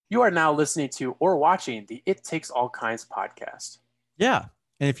You are now listening to or watching the It Takes All Kinds podcast. Yeah.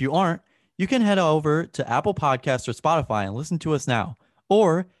 And if you aren't, you can head over to Apple Podcasts or Spotify and listen to us now.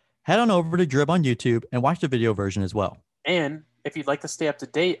 Or head on over to Drib on YouTube and watch the video version as well. And if you'd like to stay up to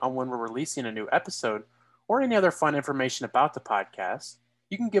date on when we're releasing a new episode or any other fun information about the podcast,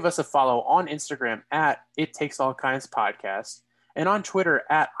 you can give us a follow on Instagram at It Takes All Kinds Podcast and on Twitter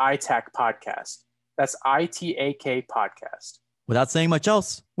at ITAK Podcast. That's ITAK Podcast. Without saying much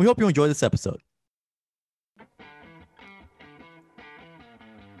else, we hope you enjoy this episode.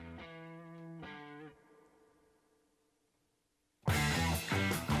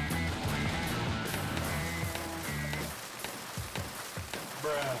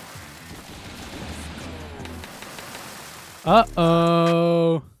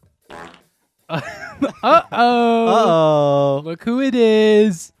 Uh-oh. Uh-oh. Uh-oh. Look who it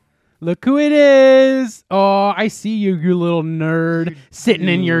is. Look who it is. Oh, I see you, you little nerd. Sitting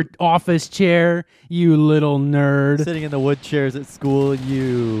in your office chair, you little nerd. Sitting in the wood chairs at school,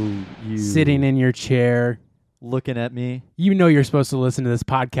 you Sitting in your chair. looking at me. You know you're supposed to listen to this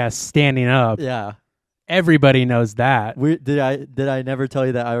podcast standing up. Yeah. Everybody knows that. Did I never tell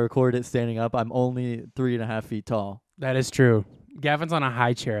you that I record it standing up? I'm only 3.5 feet tall. That is true. Gavin's on a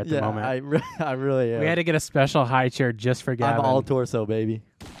high chair at the moment. I really am. We had to get a special high chair just for Gavin. I'm all torso, baby.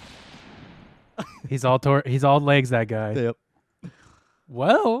 He's all legs, that guy. Yep.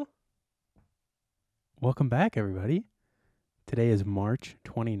 Well, welcome back, everybody. Today is March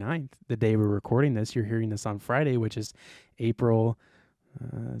 29th, the day we're recording this. You're hearing this on Friday, which is April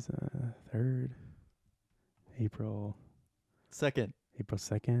 3rd. April 2nd.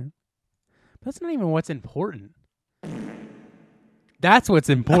 2nd. But that's not even what's important. That's what's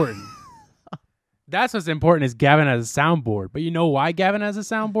important. That's what's important is Gavin has a soundboard. But you know why Gavin has a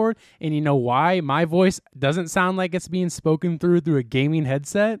soundboard? And you know why my voice doesn't sound like it's being spoken through a gaming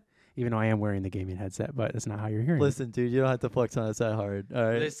headset? Even though I am wearing the gaming headset, but that's not how you're hearing Listen, dude, you don't have to flex on us that hard. All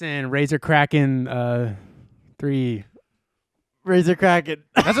right. Listen, Razor Kraken 3. Razor Kraken.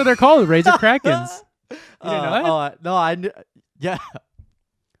 That's what they're called, Razor Krakens. You didn't know that? No, I knew. Yeah.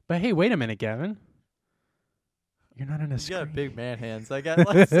 But hey, wait a minute, Gavin. You're not on a You screen. got big man hands. I got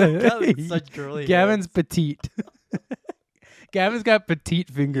such curly Gavin's hands. petite. Gavin's got petite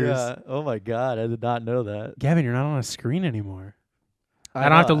fingers. Yeah. Oh my God, I did not know that. Gavin, you're not on a screen anymore. I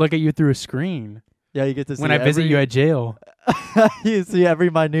don't have to look at you through a screen. Yeah, you get to see when I visit you at jail. You see every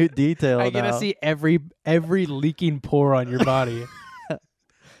minute detail. I get to see every leaking pore on your body.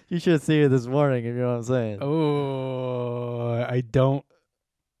 You should see it this morning. You know what I'm saying? Oh, I don't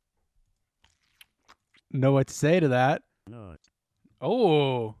know what to say to that. No.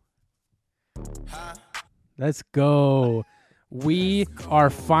 Oh, let's go. We are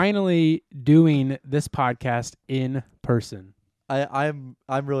finally doing this podcast in person. I'm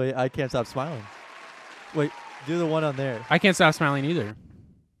really, I can't stop smiling. Wait, do the one on there. I can't stop smiling either.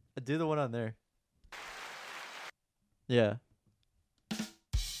 Do the one on there. Yeah.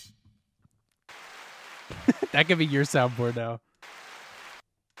 That could be your soundboard now.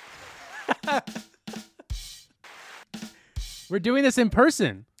 We're doing this in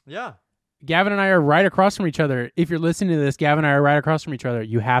person. Yeah. Gavin and I are right across from each other. If you're listening to this, Gavin and I are right across from each other.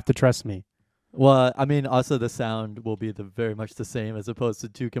 You have to trust me. Well, I mean, also the sound will be very much the same as opposed to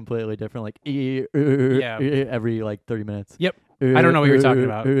two completely different, like, every, like, 30 minutes. Yep. I don't know what you're talking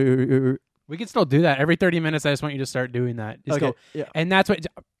about. We can still do that. Every 30 minutes, I just want you to start doing that. Just okay. go. Yeah. And that's what...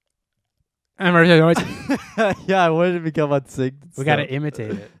 Yeah, I wanted to become unsynced. We got to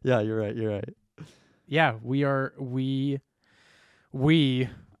imitate it. Yeah, you're right. Yeah,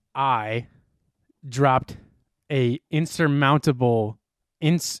 I dropped a insurmountable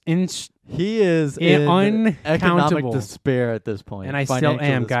he is in economic uncountable despair at this point. And I still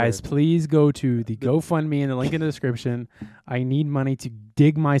am, guys. Please go to the GoFundMe in the link in the description. I need money to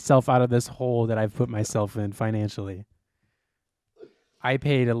dig myself out of this hole that I've put myself in financially. I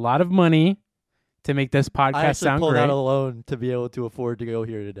paid a lot of money to make this podcast I actually sound pulled great. out a loan to be able to afford to go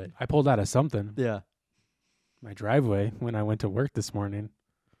here today. I pulled out of something. Yeah. My driveway when I went to work this morning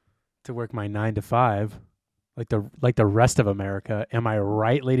to work my 9 to 5 like the rest of America. Am I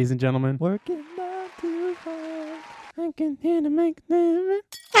right, ladies and gentlemen? Working 9 to 5. I can hear to make them.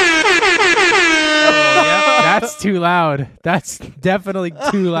 Oh, yeah. That's too loud. That's definitely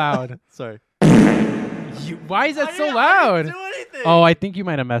too loud. Sorry. Why is that so loud? I didn't do anything. Oh, I think you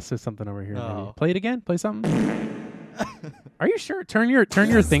might have messed with something over here. Maybe. Oh. Play it again. Play something. Are you sure? Turn your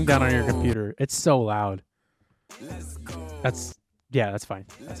thing down on your computer. It's so loud. That's fine.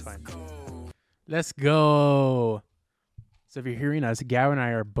 That's fine. Let's go. So if you're hearing us, Gavin and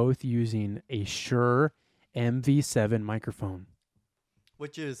I are both using a Shure MV7 microphone.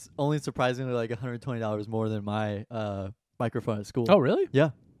 Which is only surprisingly like $120 more than my microphone at school. Oh, really?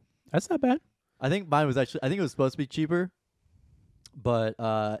 Yeah. That's not bad. I think mine was actually, I think it was supposed to be cheaper, but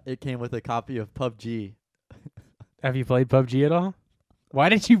it came with a copy of PUBG. Have you played PUBG at all? Why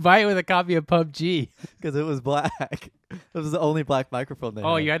did you buy it with a copy of PUBG? Because it was black. It was the only black microphone they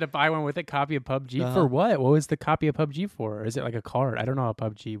Oh, had. you had to buy one with a copy of PUBG? Uh-huh. For what? What was the copy of PUBG for? Or is it like a card? I don't know how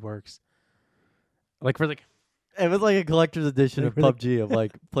PUBG works. Like for like It was like a collector's edition of Really? PUBG of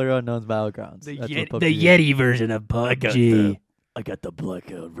like PlayerUnknown's Battlegrounds. the, That's Yeti, what the PUBG is. Yeti version of PUBG. I got the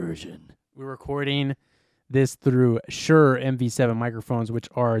blackout version. We're recording this through Shure MV7 microphones, which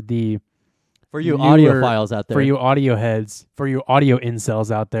are the For you newer- audiophiles out there. for you audio heads, for you audio incels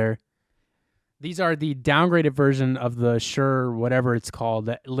out there. These are the downgraded version of the Shure, whatever it's called,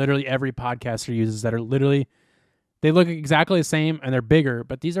 that literally every podcaster uses, that are literally, they look exactly the same and they're bigger,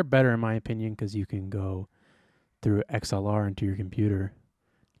 but these are better in my opinion because you can go through XLR into your computer.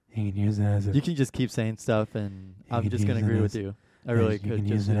 You can use it as a, You can just keep saying stuff, and You I'm can just going to use it agree as- with you. I really you could can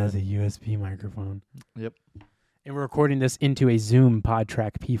just use it do as that. a USB microphone. Yep. And we're recording this into a Zoom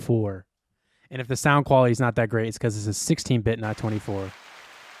PodTrack P4. And if the sound quality is not that great, it's because it's a 16-bit, not 24.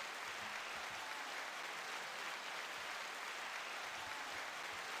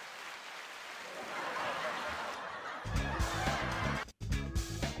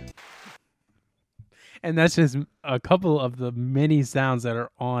 And that's just a couple of the many sounds that are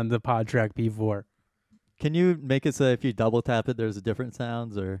on the PodTrack P4. Can you make it so if you double tap it, there's a different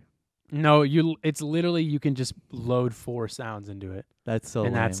sounds, or No, it's literally you can just load 4 sounds into it, that's so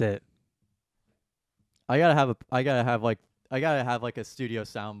and that's lame. it. I gotta have like a studio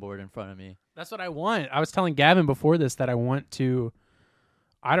soundboard in front of me. That's what I want. I was telling Gavin before this that I want to,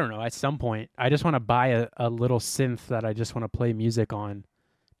 I don't know, at some point, I just want to buy a little synth that I just want to play music on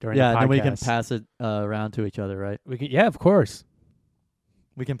during the podcast. Yeah, and then we can pass it around to each other, right? Yeah, of course.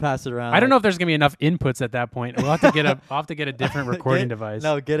 We can pass it around. I don't know if there's gonna be enough inputs at that point. We'll have to get I'll have to get a different recording Get- device.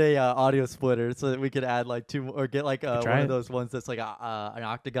 No, get a audio splitter so that we could add like 2 more, or get like try one it. of those ones that's like an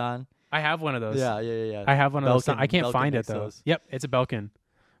octagon. I have one of those. Yeah. I have one of those. Belkin- I can't Belkin find it makes though. those. Yep, it's a Belkin.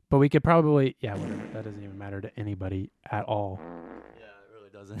 But we could probably, whatever. That doesn't even matter to anybody at all. Yeah, it really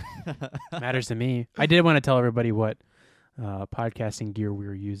doesn't. Matters to me. I did want to tell everybody what podcasting gear we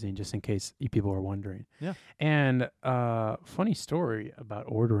were using, just in case you people are wondering. Yeah. And funny story about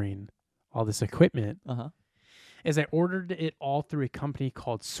ordering all this equipment is I ordered it all through a company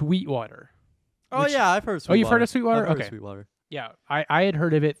called Sweetwater. Oh Which- yeah, I've heard. Oh, you've heard of Sweetwater? Sweetwater? I've heard of Okay. Sweetwater. Yeah, I had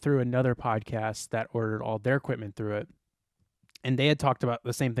heard of it through another podcast that ordered all their equipment through it. And they had talked about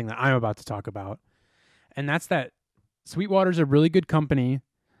the same thing that I'm about to talk about. And that's that Sweetwater's a really good company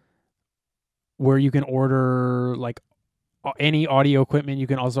where you can order like any audio equipment. You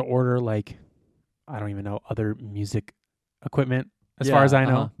can also order like, I don't even know, other music equipment as far as I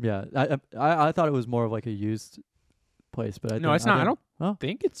know. Yeah, I thought it was more of like a used place, but No, it's not. I don't Oh.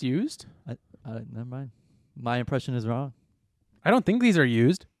 think it's used. Never mind. My impression is wrong. I don't think these are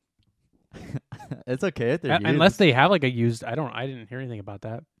used. It's okay if they're used. Unless they have like a used. I didn't hear anything about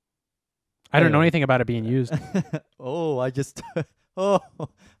that. I don't know Anyway. anything about it being used. Oh, I just. Oh,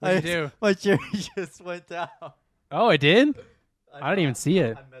 What'd you do? my chair just went down. Oh, it did? I didn't even see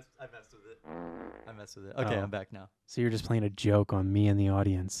it. I messed with it. Okay, Oh. I'm back now. So you're just playing a joke on me and the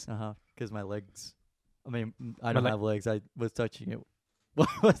audience. Because my legs. I mean, I My don't le- have legs. I was touching it. What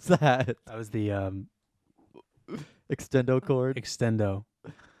was that? That was the Extendo cord. extendo.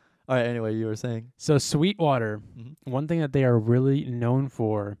 All right. Anyway, you were saying. So Sweetwater, Mhm. one thing that they are really known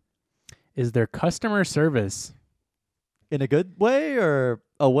for is their customer service. In a good way or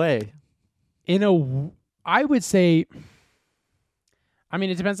a way? I would say, I mean,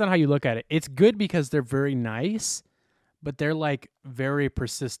 it depends on how you look at it. It's good because they're very nice, but they're like very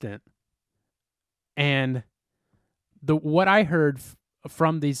persistent. And what I heard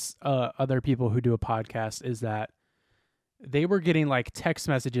from these other people who do a podcast is that they were getting like text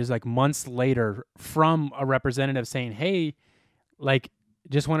messages like months later from a representative saying, "Hey, like,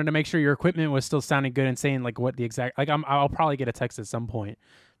 just wanted to make sure your equipment was still sounding good," and saying like what the exact, like I'll probably get a text at some point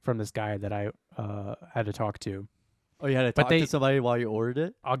from this guy that I had to talk to. Oh, you had to But talk they- to somebody while you ordered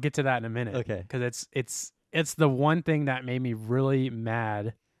it? I'll get to that in a minute. Okay. Because it's the one thing that made me really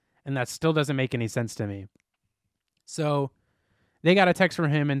mad, and that still doesn't make any sense to me. So they got a text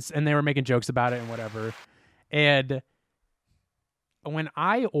from him, and they were making jokes about it and whatever. And when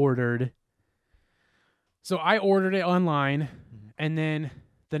I ordered it online, and then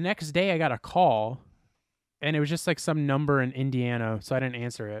the next day I got a call, and it was just like some number in Indiana, so I didn't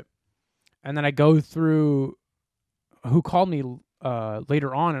answer it. And then I go through who called me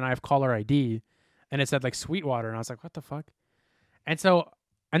later on, and I have caller ID, and it said like Sweetwater, and I was like, what the fuck?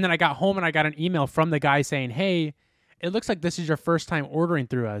 And then I got home and I got an email from the guy saying, "Hey, it looks like this is your first time ordering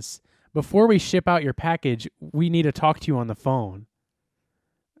through us. Before we ship out your package, we need to talk to you on the phone."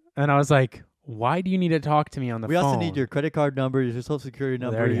 And I was like, "Why do you need to talk to me on the phone?" We also need your credit card number, your social security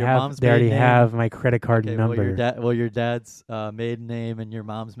Well, number, your mom's they maiden already name. have my credit card Okay, number. Your dad's maiden name and your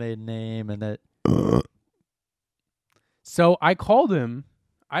mom's maiden name, and that. So I called him.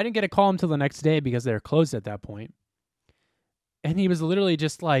 I didn't get a call until the next day because they were closed at that point. And he was literally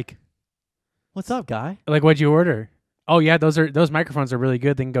just like, What's up, guy? "What'd you order?" "Oh yeah, those microphones are really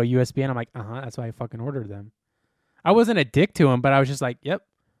good. They can go USB." And I'm like, that's why I fucking ordered them. I wasn't a dick to him, but I was just like, "Yep."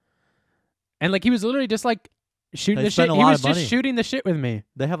 And he was literally just shooting They the shit. spent a He lot was of just money. shooting the shit with me.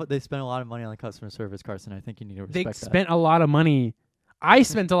 They spent a lot of money on the customer service, Carson. I think you need to They respect that. spent a lot of money. I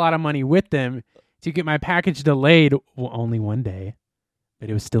spent a lot of money with them to get my package delayed. Well, only one day, but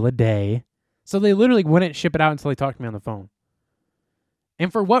it was still a day. So they literally wouldn't ship it out until they talked to me on the phone.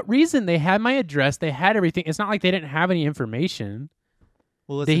 And for what reason? They had my address. They had everything. It's not like they didn't have any information.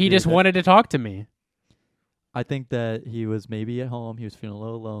 Well, That listen, he dude, just wanted to talk to me. I think that he was maybe at home. He was feeling a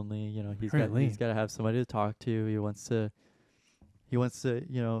little lonely. You know, he's Really? got to have somebody to talk to. He wants to. What he wants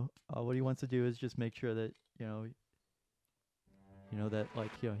to do is just make sure that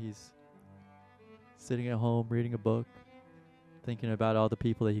he's sitting at home reading a book, thinking about all the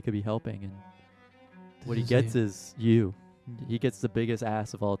people that he could be helping, and what he gets is you. He gets the biggest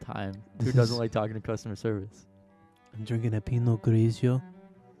ass of all time. Who doesn't like talking to customer service? I'm drinking a Pinot Grigio,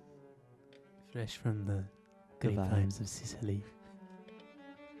 fresh from the grapevines of Sicily.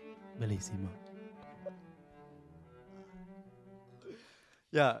 Bellissimo.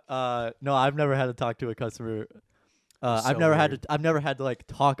 Yeah. No, I've never had to talk to a customer. I've So never had weird. to. I've never had to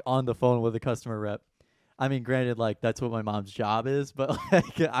talk on the phone with a customer rep. I mean, granted, that's what my mom's job is, but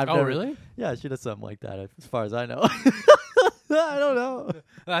I've Oh, never. really? Yeah, she does something like that, as far as I know. I don't know.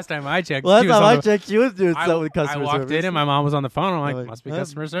 Last time I checked, Last she was time on I the- checked, she was doing I, something with I customer walked service. in and my mom was on the phone. I'm like, I'm must be "Huh,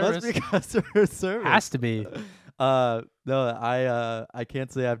 customer service. Must be customer service. Has to be. No, I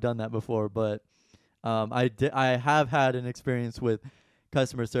can't say I've done that before, but I have had an experience with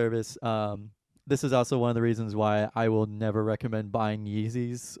customer service. This is also one of the reasons why I will never recommend buying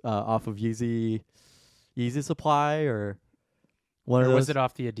Yeezys off of Yeezy Supply or one Or of those. was it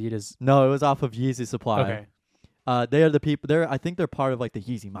off the Adidas? No, it was off of Yeezy Supply. Okay. They are the people. I think they're part of the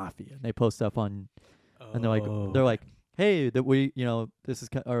Yeezy Mafia. And they post stuff on, and they're like, hey, that we this is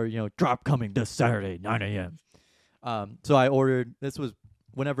drop coming this Saturday 9 a.m. So I ordered. This was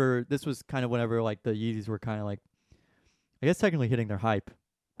whenever the Yeezys were kind of I guess technically hitting their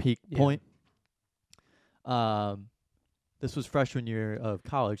peak Yeah. point. This was freshman year of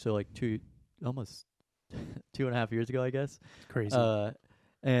college, so almost 2.5 years ago, I guess. It's crazy.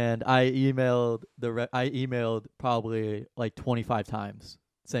 And I emailed probably 25 times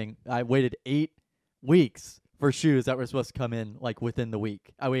saying I waited 8 weeks for shoes that were supposed to come in within the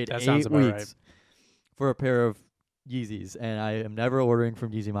week. I waited That 8 sounds about weeks right. for a pair of Yeezys, and I am never ordering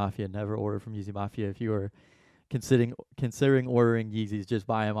from Yeezy Mafia. Never order from Yeezy Mafia. If you are considering ordering Yeezys, just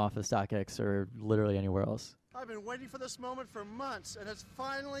buy them off of StockX or literally anywhere else. I've been waiting for this moment for months, and it's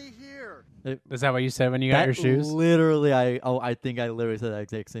finally here. Is that what you said when you got your shoes? Literally, I think I literally said that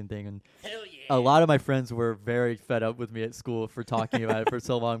exact same thing. And a lot of my friends were very fed up with me at school for talking about it for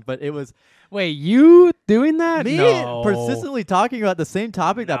so long. But it was Wait, you doing that? me No. persistently talking about the same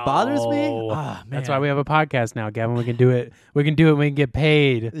topic that bothers me. No. Ah, man. That's why we have a podcast now, Gavin. We can do it. We can do it. We can get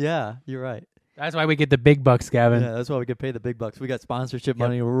paid. Yeah, you're right. That's why we get the big bucks, Gavin. Yeah, that's why we get paid the big bucks. We got sponsorship Yep.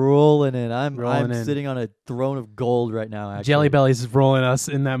 money rolling in. I'm Rolling in. sitting on a throne of gold right now. Actually. Jelly Bellies is rolling us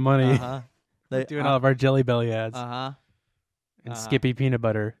in that money. Uh-huh. Doing all of our Jelly Belly ads. Uh-huh. And uh-huh. Skippy peanut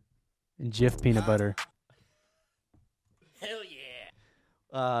butter. And Jif peanut butter.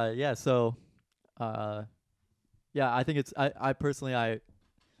 Yeah, so yeah, I think it's I personally I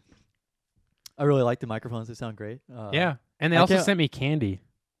really like the microphones. They sound great. Yeah. And they I also can't- sent me candy.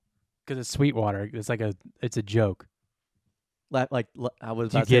 Because it's Sweetwater. It's a joke. I was Do about you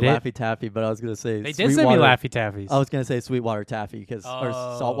to say get it? Laffy Taffy, but I was gonna say They did send me Laffy Taffies. I was gonna say Sweetwater Taffy or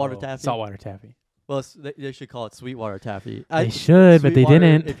saltwater taffy. Saltwater taffy. Well, they should call it Sweetwater Taffy. They should, but they Sweetwater,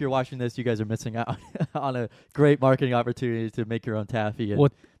 didn't. If you're watching this, you guys are missing out on a great marketing opportunity to make your own taffy and Well,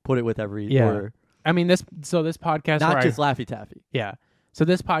 put it with every yeah. order. I mean, this podcast Not where just Laffy Taffy. yeah. So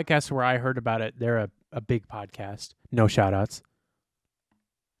this podcast where I heard about it, they're a big podcast. No shout outs.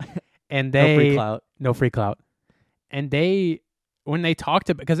 And No they free clout. no free clout. And when they talked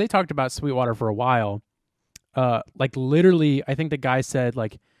about, because they talked about Sweetwater for a while, literally, I think the guy said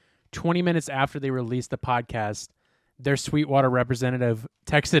 20 minutes after they released the podcast, their Sweetwater representative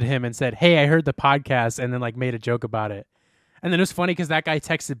texted him and said, "Hey, I heard the podcast," and then made a joke about it. And then it was funny because that guy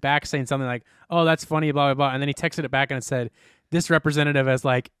texted back saying something like, "Oh, that's funny, blah blah blah," and then he texted it back and it said, "This representative as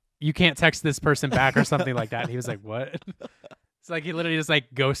like you can't text this person back or something like that." And he was like, "What?" It's like he literally just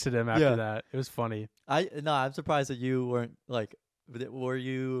like ghosted him after that. It was funny. I'm surprised that you weren't like. Did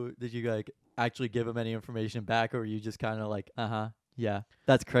you like actually give him any information back, or were you just kind of like, yeah,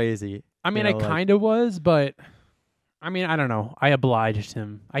 that's crazy? I mean, I kind of was, but I mean, I don't know. I obliged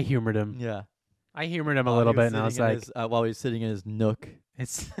him. I humored him. Yeah, I humored him a little bit, and I was like, while he was sitting in his nook,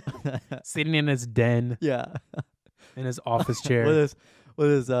 it's sitting in his den, yeah, in his office chair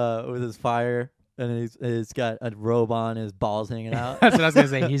with his fire, and he's got a robe on, his balls hanging out. That's what I was gonna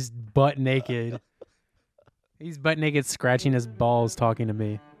say. He's butt naked. He's butt naked, scratching his balls, talking to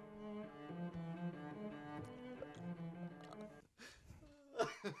me.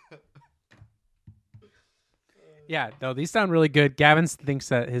 Yeah, no, these sound really good. Gavin thinks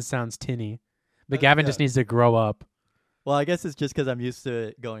that his sounds tinny, but Gavin just needs to grow up. Well, I guess it's just because I'm used to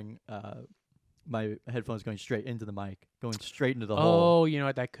it going, my headphones going straight into the mic, going straight into the hole. Oh, you know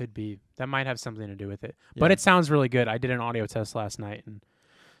what? That could be. That might have something to do with it. Yeah. But it sounds really good. I did an audio test last night, and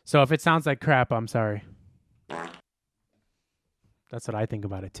so if it sounds like crap, I'm sorry. That's what I think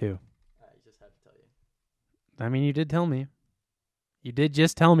about it too. I just have to tell you. I mean, you did tell me. You did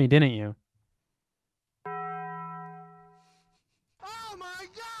just tell me, didn't you? Oh my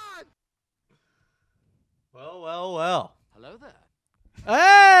God! Well. Hello there.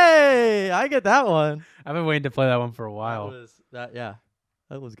 Hey, I get that one. I've been waiting to play that one for a while. That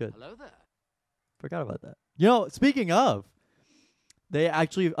was good. Hello there. Forgot about that. You know, speaking of, they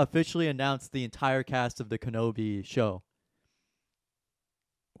actually officially announced the entire cast of the Kenobi show.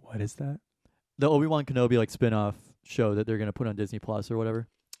 What is that? The Obi-Wan Kenobi like spin-off show that they're going to put on Disney Plus or whatever.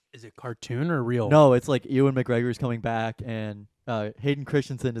 Is it cartoon or real? No, it's like Ewan McGregor's coming back, and Hayden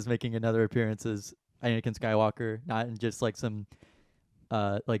Christensen is making another appearance as Anakin Skywalker, not in just like some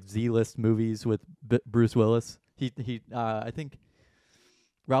like Z-list movies with Bruce Willis. He I think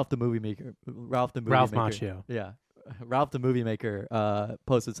Ralph the Movie Maker. Ralph Macchio. Yeah. Ralph the Movie Maker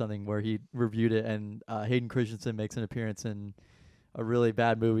posted something where he reviewed it, and Hayden Christensen makes an appearance in a really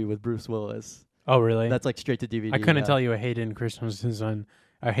bad movie with Bruce Willis. Oh, really? That's like straight to DVD. I couldn't tell you a Hayden Christmas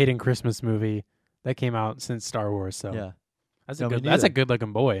movie that came out since Star Wars. So yeah, that's a good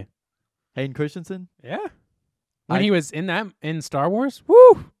looking boy. Hayden Christensen. Yeah, when he was in Star Wars,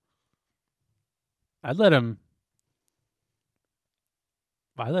 woo! I'd let him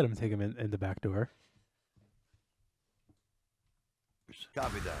take him in the back door.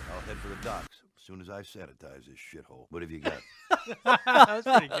 Copy that. I'll head for the docks as soon as I sanitize this shithole. What have you got? That was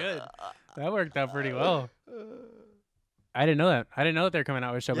pretty good. That worked out pretty well. I didn't know that. I didn't know that they're coming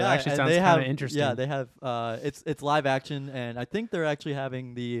out with a show, but it actually sounds kind of interesting. Yeah, they have. It's live action, and I think they're actually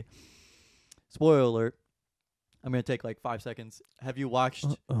having the spoiler alert. I'm gonna take like 5 seconds. Have you watched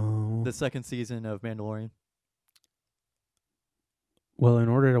the second season of Mandalorian? Well, in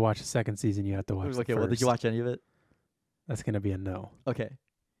order to watch the second season, you have to watch the first. Well, did you watch any of it? That's gonna be a no. Okay.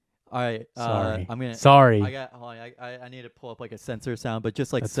 All right. Sorry. Sorry. I need to pull up like a censor sound, but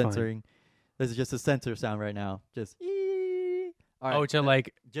just like That's censoring. fine. This is just a censor sound right now. Just. All right. Oh, to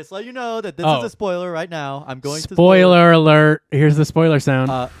like. Just let you know that this is a spoiler right now. I'm going to. Spoiler alert! Here's the spoiler sound.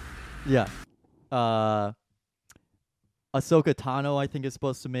 Yeah. Ahsoka Tano, I think, is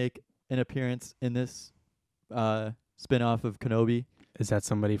supposed to make an appearance in this spin-off of Kenobi. Is that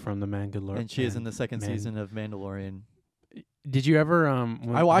somebody from the Mandalorian? And she is in the second season of Mandalorian. Did you ever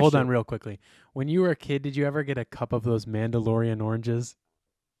I watched hold on it. real quickly. When you were a kid, did you ever get a cup of those Mandalorian oranges?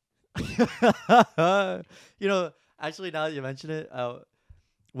 You know, actually, now that you mention it,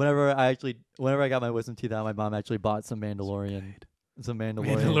 whenever I got my wisdom teeth out, my mom actually bought some Mandalorian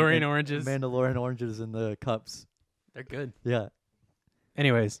oranges. Mandalorian oranges in the cups. They're good. Yeah.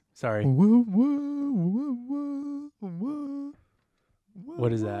 Anyways, sorry.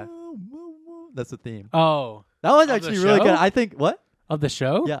 What is that? That's the theme. Oh, that was Of actually the really show? good. I think what? of the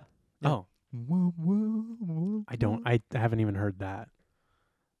show? Yeah. Oh, I haven't even heard that.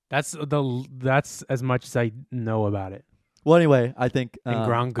 That's as much as I know about it. Well, anyway, I think And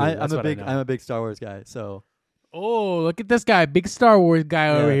Grogu, that's what I know. I'm a big Star Wars guy. So, Oh, look at this guy, big Star Wars guy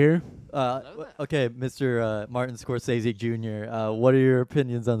over here. okay, Mr. Martin Scorsese Jr. What are your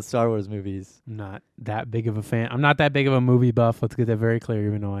opinions on Star Wars movies? I'm not that big of a fan. I'm not that big of a movie buff. Let's get that very clear,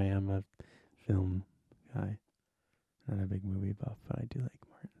 even though I am a film guy. Not a big movie buff, but I do like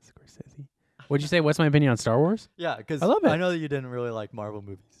Martin Scorsese. What'd you say? What's my opinion on Star Wars? Yeah, because I love it. I know that you didn't really like Marvel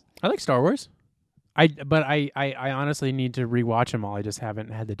movies. I like Star Wars. But I honestly need to rewatch them all. I just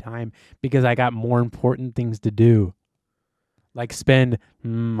haven't had the time because I got more important things to do. Like spend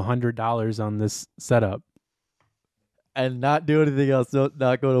 $100 on this setup. and not do anything else.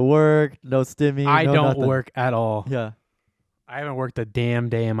 Not go to work. No stimmy. I no don't nothing. work at all. Yeah. I haven't worked a damn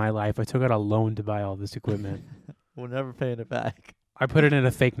day in my life. I took out a loan to buy all this equipment. We're never paying it back. I put it in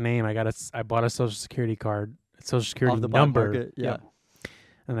a fake name. I bought a social security card, social security Off the bond number. market, yeah.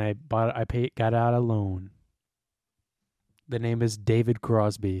 Yep. And got out a loan. The name is David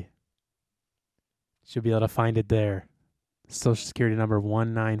Crosby. Should be able to find it there. Social security number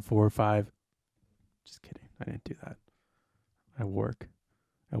 1945. Just kidding. I didn't do that. I work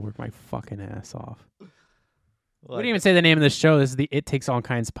my fucking ass off. We didn't even say the name of the show. This is the It Takes All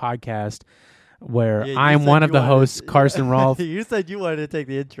Kinds podcast, where Yeah, you I'm said one you of the wanted- hosts, Carson Rolfe, You said you wanted to take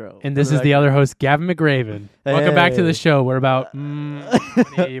the intro. and this is the other host, Gavin McRaven. Welcome back to the Hey. show. We're about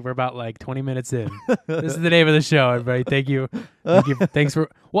like 20 minutes in. This is the name of the show, everybody. Thank you. Thanks for.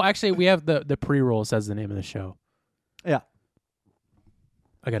 Well, actually, we have the pre-roll says the name of the show. Yeah.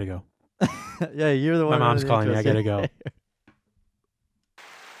 I gotta go. Yeah, you're the one. My mom's with the calling me. I intro. gotta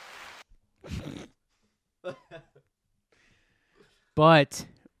go. But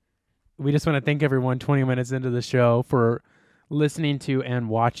we just want to thank everyone 20 minutes into the show for listening to and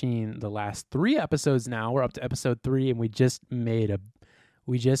watching the last 3 episodes now. We're up to episode 3 and we just made it.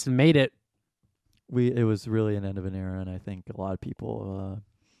 It was really an end of an era, and I think a lot of people,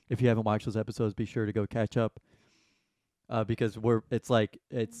 if you haven't watched those episodes, be sure to go catch up. Because it's like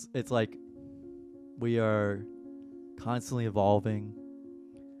we are constantly evolving.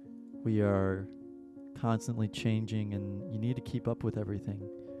 We are constantly changing, and you need to keep up with everything.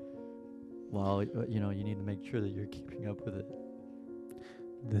 Well, you need to make sure that you're keeping up with it.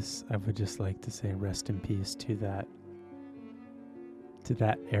 I would just like to say rest in peace to that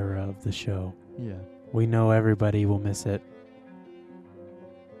era of the show. Yeah. We know everybody will miss it.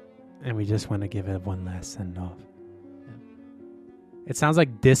 And we just want to give it one last send off. Yeah. It sounds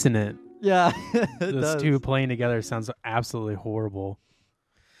like dissonant. Yeah. Those two playing together sounds absolutely horrible.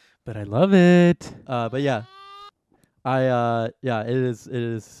 But I love it. But yeah. It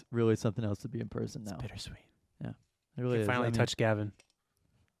is really something else to be in person now. It's bittersweet. It really is. Finally touched Gavin.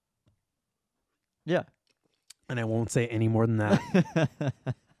 Yeah. And I won't say any more than that.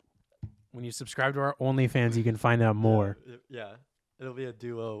 When you subscribe to our OnlyFans, you can find out more. Yeah. It'll be a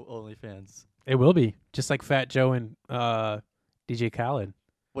duo OnlyFans. It will be. Just like Fat Joe and DJ Khaled.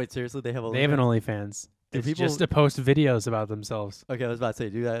 Wait, seriously? They have OnlyFans? They have an OnlyFans. Do It's people- just to post videos about themselves. Okay, I was about to say,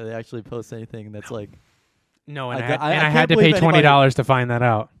 do they actually post anything that's like... No, and I I, ca- had, I- and I I had can't to pay believe anybody- $20 to find that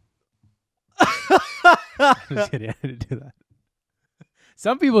out. Just kidding. I didn't do that.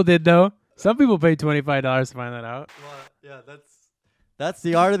 Some people did, though. Some people paid $25 to find that out. Yeah, that's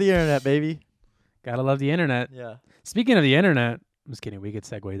the art of the internet, baby. Gotta love the internet. Yeah. Speaking of the internet, I'm just kidding. We could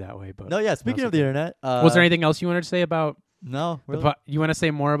segue that way, but No, yeah, speaking of the internet... was there anything else you wanted to say about No, the really. you want to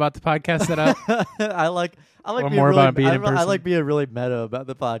say more about the podcast setup? I like Or being more really, about being in I person? like being really meta about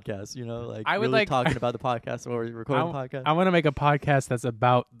the podcast, like I would really like- talking about the podcast or recording the podcast. I want to make a podcast that's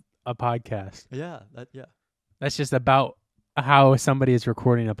about a podcast. Yeah. That's just about how somebody is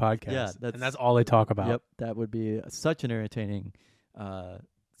recording a podcast. Yeah, and that's all they talk about. Yep, that would be such an irritating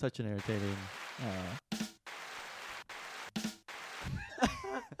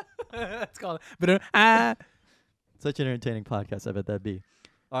It's called. But such an entertaining podcast. I bet that'd be.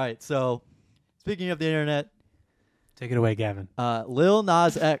 All right, so speaking of the internet, take it away, Gavin. Lil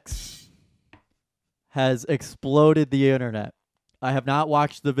Nas X has exploded the internet. I have not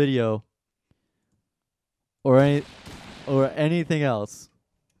watched the video or anything else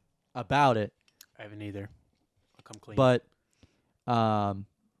about it, I haven't either. I'll come clean. but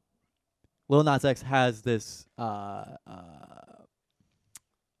Lil Nas X has this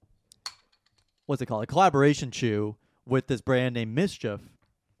what's it called? A collaboration shoe with this brand named Mischief.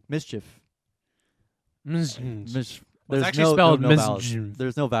 It's There's actually no, spelled no vowels. Mischief.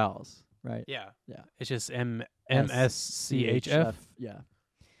 There's no vowels, right? Yeah. Yeah. It's just MSCHF. Yeah.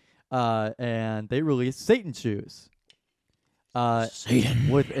 And they released Satan shoes. Satan.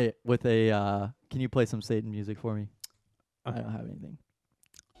 with a can you play some Satan music for me? I don't have anything.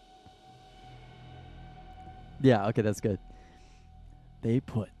 Yeah, okay, that's good. They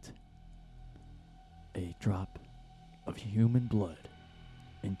put a drop of human blood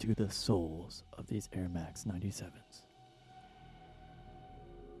into the soles of these Air Max 97s.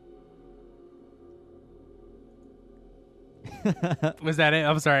 Was that it?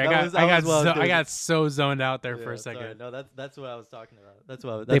 I'm sorry. That I was what I was I doing. got so zoned out there for a Sorry. second. No, that's what I was talking about. That's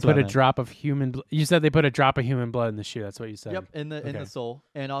what They put I a meant. drop of human blood. You said they put a drop of human blood in the shoe. That's what you said. Yep, in the Okay. sole,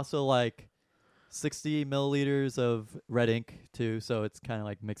 and also like 60 milliliters of red ink too. So it's kind of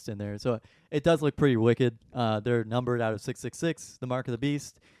like mixed in there. So it does look pretty wicked. They're numbered out of 666, the mark of the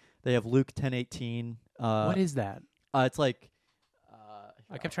beast. They have Luke 10:18. What is that? It's like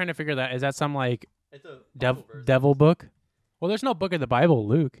I kept trying to figure that. Is that some like it's a devil book? Well, there's no book of the Bible,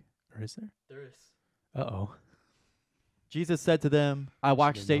 Luke. Or is there? There is. Uh-oh. Jesus said to them, "I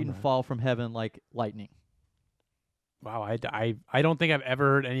watched Should've known Satan that. fall from heaven like lightning." Wow, I don't think I've ever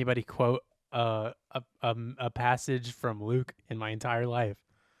heard anybody quote a passage from Luke in my entire life.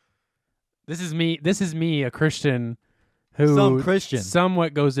 This is me, a Christian who Some Christian.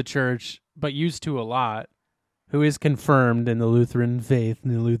 somewhat goes to church, but used to a lot, who is confirmed in the Lutheran faith,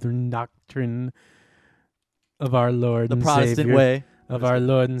 in the Lutheran doctrine of our Lord The and Protestant Savior, way. of our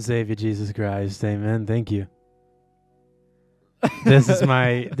Lord and Savior Jesus Christ. Amen. Thank you. This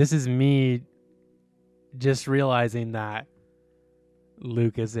is me just realizing that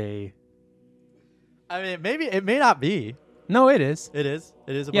Luke is a... I mean, maybe it may not be. No, it is. It is.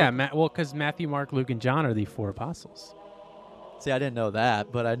 It is. A Yeah, book. well, because Matthew, Mark, Luke, and John are the 4 apostles. See, I didn't know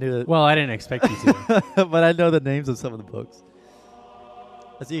that, but I knew that. Well, I didn't expect you to. But I know the names of some of the books.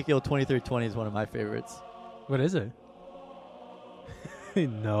 Ezekiel 23:20 is one of my favorites. What is it?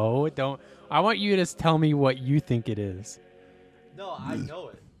 No, don't. I want you to tell me what you think it is. No, I know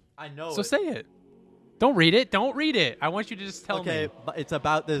it. I know So it. say it. Don't read it. Don't read it. I want you to just tell Okay, me. but it's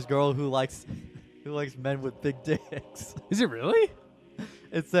about this girl who likes men with big dicks. Is it really?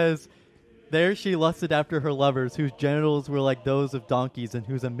 It says, "There she lusted after her lovers, whose genitals were like those of donkeys and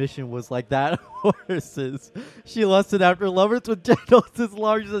whose emission was like that of horses. She lusted after lovers with genitals as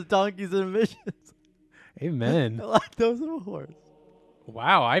large as donkeys and emissions, Amen. like those of a horse."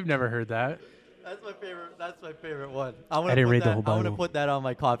 Wow, I've never heard that. That's my favorite. That's my favorite one. I didn't read the whole I want to Bible. put that on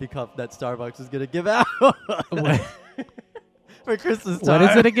my coffee cup that Starbucks is gonna give out What, for Christmas what time.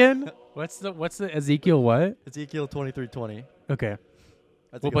 is it again? What's the Ezekiel what? Ezekiel 23:20. Okay.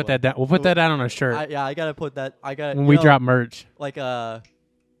 That's a We'll good put that one. down. We'll put that down on a shirt I gotta put that. I got when we drop merch. like Stone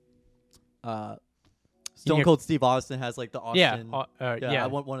can- Cold Steve Austin has like the Austin. Yeah. yeah, I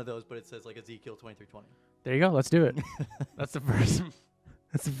want one of those, but it says like Ezekiel 23:20. There you go. Let's do it. That's the first.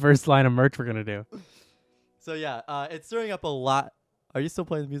 That's the first line of merch we're gonna do. So yeah, it's stirring up a lot. Are you still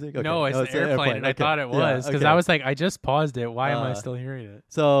playing the music? Okay. No, it's the airplane, and I Okay. thought it Yeah, was because okay. I was like, I just paused it. Why am I Uh, still hearing it?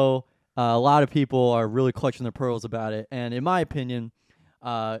 So a lot of people are really clutching their pearls about it, and in my opinion,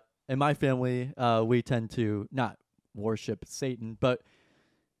 in my family, we tend to not worship Satan, but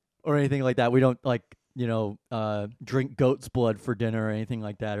or anything like that. We don't like drink goat's blood for dinner or anything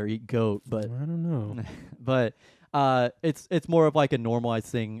like that, or eat goat. But I don't know. but it's more of like a normalized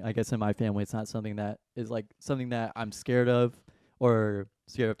thing, I guess, in my family. It's not something that is like something that I'm scared of or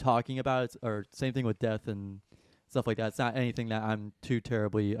scared of talking about. Or same thing with death and stuff like that. It's not anything that I'm too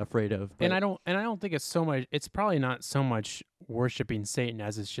terribly afraid of. And but- I don't think it's so much. It's probably not so much worshiping Satan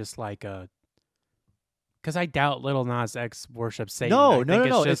as it's just like a. Because I doubt Lil Nas X worships Satan. I No, think no, no, it's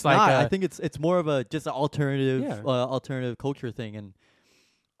no. just It's like not. a- I think it's more of a just an alternative, Yeah. alternative culture thing. And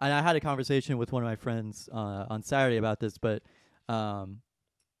I had a conversation with one of my friends on Saturday about this, but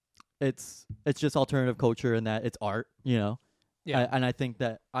it's just alternative culture in that it's art, Yeah. and I think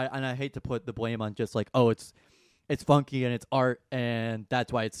that I hate to put the blame on just like, oh, it's funky and it's art and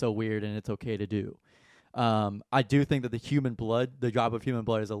that's why it's so weird and it's okay to do. I do think that the drop of human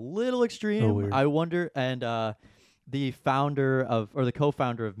blood is a little extreme. weird. I wonder, and the founder or the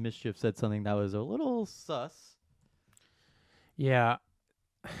co-founder of Mischief said something that was a little sus. Yeah.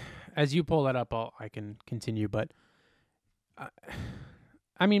 As you pull that up, I can continue. But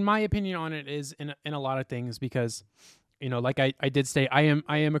I mean, my opinion on it is in a lot of things because, like I did say, I am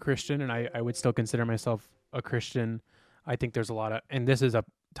a Christian and I would still consider myself a Christian. I think there's a lot of, and this is a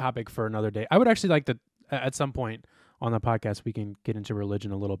topic for another day. I would actually like to, at some point on the podcast, we can get into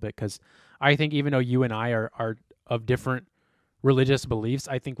religion a little bit because I think even though you and I are of different religious beliefs,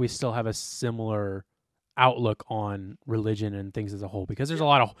 I think we still have a similar outlook on religion and things as a whole because there's a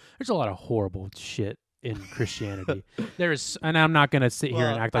lot of horrible shit in Christianity. And I'm not going to sit here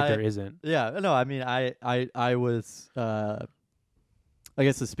and Well, act like there isn't. Yeah, no, I mean, I was, I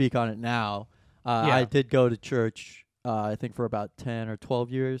guess to speak on it now, Yeah. I did go to church, I think for about 10 or 12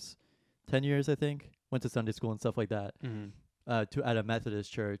 years, 10 years, I think. Went to Sunday school and stuff like that, at a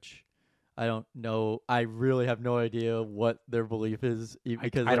Methodist church. I don't know. I really have no idea what their belief is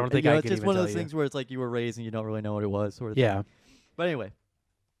because I don't think it's I can just even one of tell those you. things where it's like you were raised and you don't really know what it was, sort of Yeah. thing. But anyway,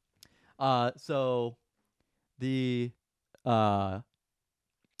 so the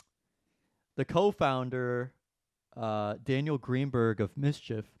co-founder Daniel Greenberg of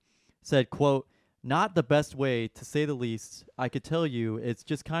Mischief said, quote, "Not the best way, to say the least. I could tell you it's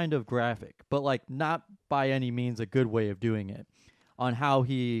just kind of graphic, but like not by any means a good way of doing it," on how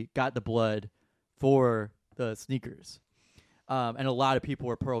he got the blood for the sneakers. And a lot of people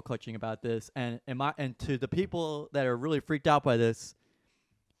were pearl clutching about this. And to the people that are really freaked out by this,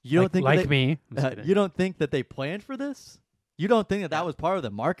 you don't think like me? I'm just kidding. you don't think that they planned for this? You don't think that was part of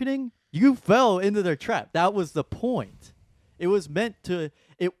the marketing? You fell into their trap. That was the point. It was meant to.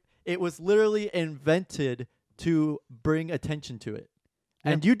 It was literally invented to bring attention to it,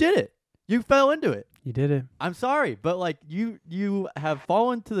 and you did it. You fell into it. You did it. I'm sorry, but like you have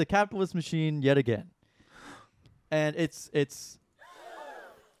fallen to the capitalist machine yet again. And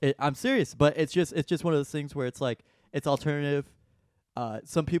I'm serious, but it's just one of those things where it's like it's alternative.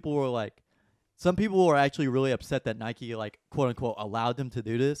 Some people were actually really upset that Nike like quote unquote allowed them to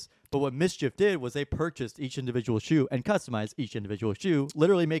do this. But what Mischief did was they purchased each individual shoe and customized each individual shoe,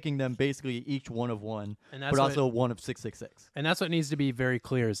 literally making them basically each one of one, but also one of 666. And that's what needs to be very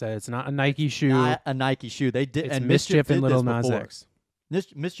clear: is that it's not a Nike shoe. Not a Nike shoe. They did, It's and Mischief and did Little this Nas before. X.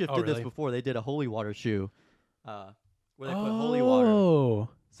 Mischief Oh, did this really? before. They did a holy water shoe, where they put holy water. Oh.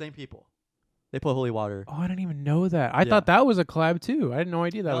 Same people. They put holy water. Oh, I didn't even know that. I Yeah. thought that was a collab too. I had no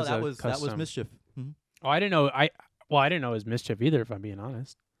idea that No, was that a was custom. Mischief. Mhm. Oh, I didn't know. I didn't know it was Mischief either. If I'm being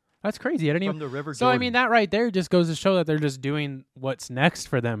honest, that's crazy. I didn't From even. the River So Jordan. I mean, that right there just goes to show that they're just doing what's next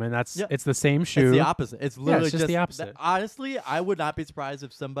for them, and that's Yeah. it's the same shoe. It's the opposite. It's literally it's just the opposite. Honestly, I would not be surprised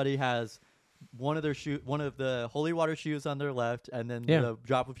if somebody has one of the holy water shoes on their left, and then Yeah. the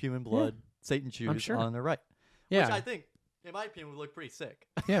drop of human blood Satan shoes sure. on their right. Yeah, Which I think, in my opinion, would look pretty sick.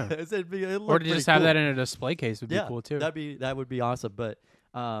 yeah. It'd look Or to pretty just have cool. that in a display case would be Yeah, cool too. that would be awesome. But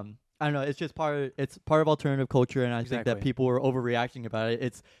I don't know. It's just part of alternative culture, and I think that Exactly. people are overreacting about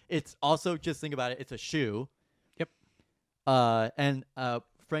it. It's also just think about it. It's a shoe. Yep. And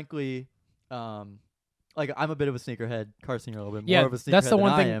frankly, like I'm a bit of a sneakerhead. Carson, you're a little bit Yeah, more of a sneakerhead that's the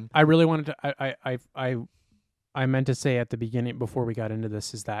one than thing I am. I really wanted to. I meant to say at the beginning before we got into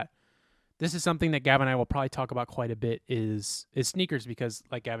this is that this is something that Gavin and I will probably talk about quite a bit is sneakers, because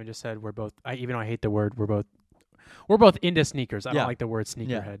like Gavin just said, we're both. Even though I hate the word, we're both into sneakers. I Yeah. don't like the word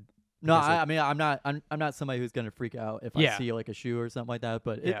sneakerhead. No, because I mean I'm not somebody who's gonna freak out if Yeah. I see like a shoe or something like that.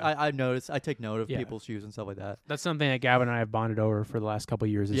 But Yeah. I notice I take note of Yeah. people's shoes and stuff like that. That's something that Gavin and I have bonded over for the last couple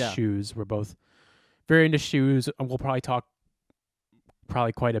of years is Yeah. shoes. We're both very into shoes, and we'll probably talk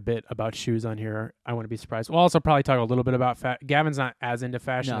quite a bit about shoes on here. I wouldn't be surprised. We'll also probably talk a little bit about Gavin's not as into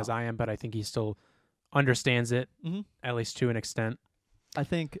fashion No. as I am, but I think he still understands it, Mhm. at least to an extent. I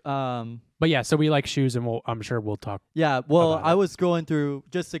think But yeah, so we like shoes, and I'm sure we'll talk. yeah, well, about I it. was scrolling through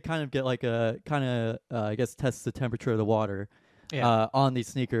just to kind of get like a kind of I guess test the temperature of the water on these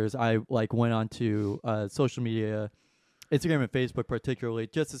sneakers. I like went on to social media, Instagram and Facebook particularly,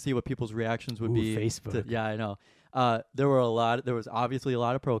 just to see what people's reactions would Ooh, be. Facebook. Yeah, I know. There was obviously a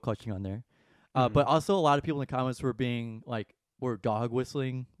lot of pearl clutching on there, Mhm. but also a lot of people in the comments were dog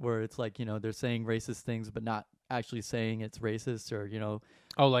whistling, where it's like they're saying racist things but not actually saying it's racist, or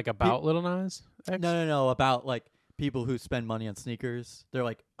Oh, like about Little Nas X? no, about like people who spend money on sneakers. They're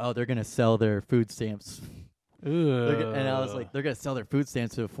like, oh, they're gonna sell their food stamps. And I was like, they're gonna sell their food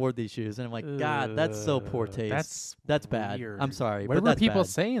stamps to afford these shoes, and I'm like, God, that's so poor taste. That's bad. weird. I'm sorry, Where but were that's people bad.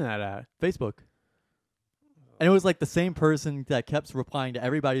 saying that at? Facebook. And it was like the same person that kept replying to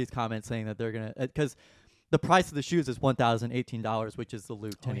everybody's comments saying that they're gonna because the price of the shoes is $1,018, which is the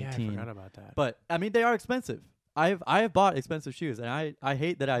Luke Oh yeah, I 1018. forgot about that. But I mean, they are expensive. I have bought expensive shoes, and I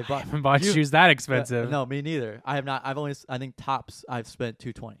hate that I I bought. haven't bought you- shoes that expensive. No, me neither. I have not. I've only. I think tops. I've spent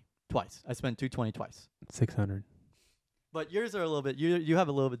 $220 twice. I spent $220 twice. 600. But yours are a little bit. You have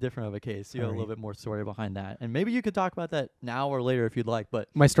a little bit different of a case. You have a Sorry. little bit more story behind that, and maybe you could talk about that now or later if you'd like. But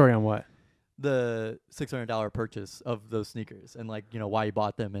My story on what? the $600 purchase of those sneakers, and why you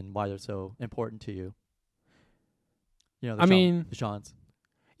bought them and why they're so important to you. I mean- the Sean's.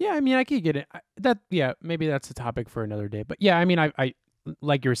 Yeah, I mean, I could get it. Maybe that's a topic for another day. But yeah, I mean, I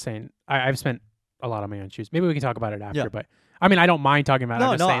like you were saying, I've spent a lot of money on shoes. Maybe we can talk about it after. Yeah. But I mean, I don't mind talking about it.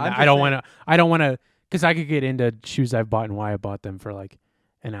 No, I'm just saying I'm that just I don't saying- want to. I don't want to, because I could get into shoes I've bought and why I bought them for like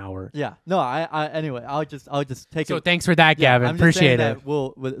an hour. Yeah. No. I anyway. I'll just take So it. thanks for that, Yeah, Gavin. I'm just saying Appreciate it.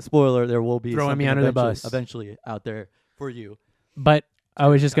 that with spoiler, there will be Throwing me something under the eventually- bus. eventually out there for you. But I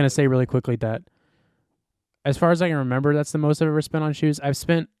was just gonna say really quickly that, as far as I can remember, that's the most I've ever spent on shoes. I've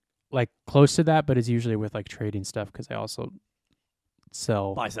spent like close to that, but it's usually with like trading stuff because I also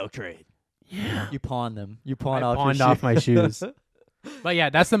sell. Buy, sell, trade. Yeah. You pawn them. You I pawn off. pawned your off my shoes. But yeah,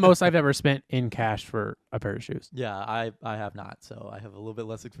 that's the most I've ever spent in cash for a pair of shoes. Yeah, I have not, so I have a little bit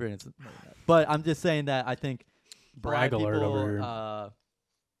less experience. Than that. But I'm just saying that I think Brag a lot of alert people, over here.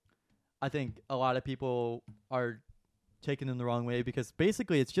 I think a lot of people are taking them the wrong way because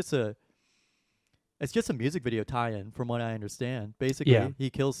basically it's just a music video tie-in, from what I understand. Basically, Yeah. he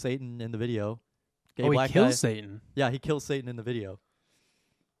kills Satan in the video, gay Oh, he black kills guy. Satan. Yeah, he kills Satan in the video.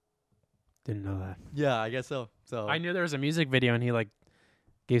 Didn't know that. Yeah, I guess so. So I knew there was a music video, and he like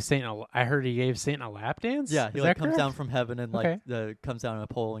gave Satan. I heard he gave Satan a lap dance. yeah, Is he that like comes correct? down from heaven and Okay. like comes down on a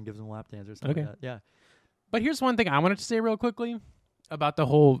pole and gives him a lap dance or something Okay. like that. Yeah. But here's one thing I wanted to say real quickly about the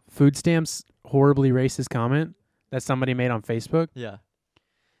whole food stamps horribly racist comment that somebody made on Facebook. Yeah.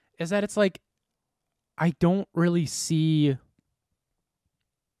 Is that it's like I don't really see.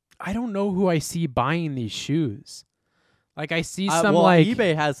 I don't know who I see buying these shoes. Like I see some well, like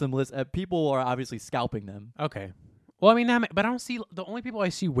eBay has them list. People are obviously scalping them. Okay. Well, I mean, but I don't see the only people I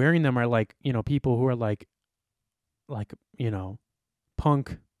see wearing them are like people who are like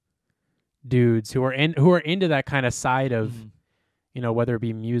punk dudes who are into that kind of side of Mhm. whether it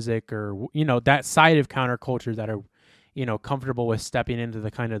be music or that side of counterculture that are comfortable with stepping into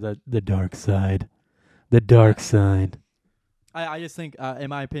the kind of the dark side, I just think, in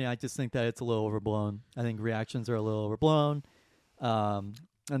my opinion, I just think that it's a little overblown. I think reactions are a little overblown, and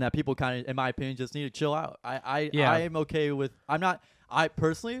that people kind of, in my opinion, just need to chill out. I am okay with. I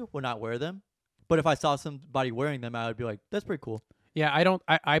personally would not wear them, but if I saw somebody wearing them, I would be like, "That's pretty cool." Yeah, I don't.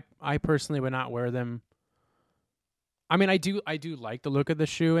 I personally would not wear them. I mean, I do like the look of the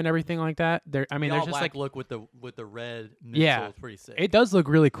shoe and everything like that. They're The there's all just black like look with the red midsole Yeah. is pretty sick. it does look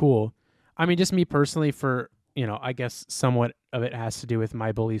really cool. I mean, just me personally, for I guess somewhat of it has to do with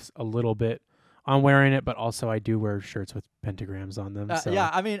my beliefs a little bit on wearing it, but also I do wear shirts with pentagrams on them. So yeah,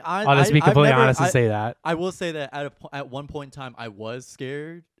 I mean, I'll just be I've completely never- honest and say that. I will say that at one point in time, I was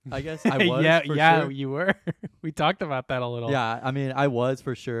scared. I guess I was. yeah, for yeah, sure. you were. We talked about that a little. Yeah, I mean, I was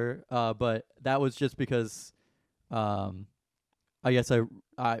for sure. But that was just because, I guess I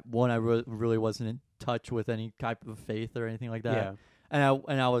really wasn't in touch with any type of faith or anything like that. Yeah.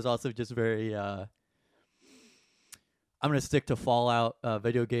 And I was also just very. I'm gonna stick to Fallout,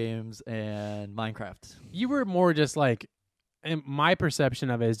 video games, and Minecraft. You were more just like, and my perception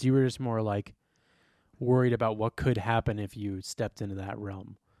of it is you were just more like worried about what could happen if you stepped into that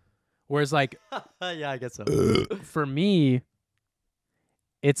realm. Whereas like Yeah, I guess so. for me,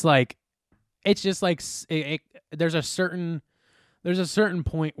 it's like, it's just like there's a certain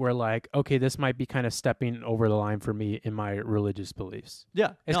point where like, okay, this might be kind of stepping over the line for me in my religious beliefs.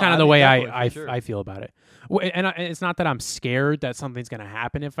 Yeah, It's no, kind of I the mean, way definitely, I for sure. I feel about it. And it's not that I'm scared that something's going to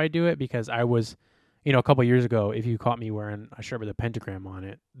happen if I do it, because I was, a couple years ago, if you caught me wearing a shirt with a pentagram on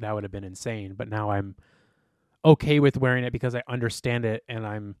it, that would have been insane. But now I'm okay with wearing it because I understand it, and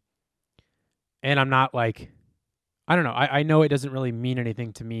I'm not like, I don't know. I know it doesn't really mean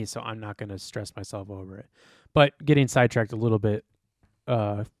anything to me, so I'm not going to stress myself over it. But getting sidetracked a little bit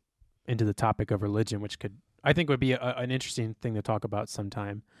into the topic of religion, which I think would be an interesting thing to talk about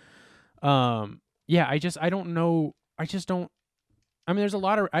sometime. Yeah, I don't know. I just don't. I mean, there's a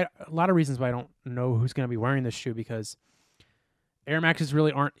lot of reasons why I don't know who's going to be wearing this shoe, because Air Maxes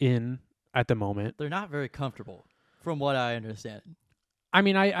really aren't in at the moment. They're not very comfortable, from what I understand. I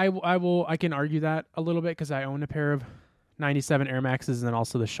mean, I can argue that a little bit because I own a pair of 97 Air Maxes, and then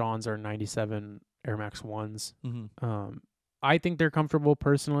also the Sean's are 97 Air Max 1s. Mm-hmm. I think they're comfortable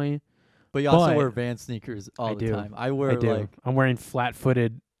personally. But you also But- wear Vans sneakers all I the do. time. I wear like I'm wearing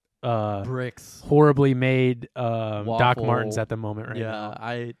flat-footed, bricks. horribly made Doc Waffle. Martens at the moment right Yeah,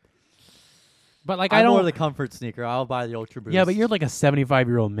 now. But like, I'm I more don't. the comfort sneaker. I'll buy the Ultra Boost. Yeah, but you're like a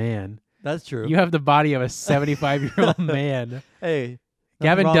 75-year-old man. That's true. You have the body of a 75-year-old man. Hey,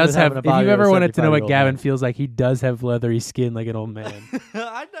 Gavin wrong does with have. having a If body you of a ever wanted to know what 75-year-old Gavin man. feels like, he does have leathery skin like an old man.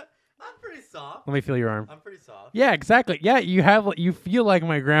 I'm pretty soft. Let me feel your arm. I'm pretty soft. Yeah, exactly. Yeah, you feel like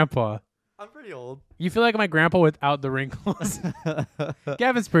my grandpa. I'm pretty old. You feel like my grandpa without the wrinkles.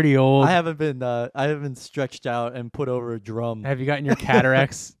 Gavin's pretty old. I haven't been stretched out and put over a drum. Have you gotten your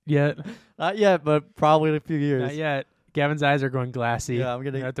cataracts yet? Not yet, but probably in a few years. Not yet. Gavin's eyes are going glassy. Yeah, I'm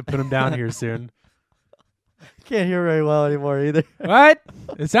You're gonna have to put them down here soon. Can't hear very well anymore either. What?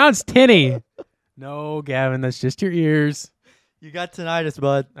 It sounds tinny. No, Gavin, that's just your ears. You got tinnitus,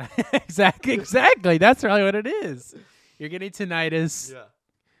 bud. Exactly. That's really what it is. You're getting tinnitus. Yeah.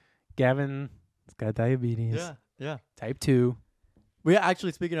 Gavin's got diabetes. Yeah. Yeah. Type 2. We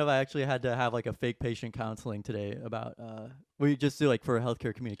actually, speaking of, I actually had to have like a fake patient counseling today about, we just do like for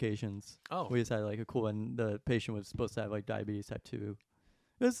healthcare communications. Oh. We just had like a cool one. The patient was supposed to have like diabetes type 2.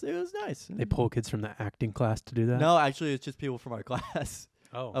 It was nice. They pull kids from the acting class to do that? No, actually, it's just people from our class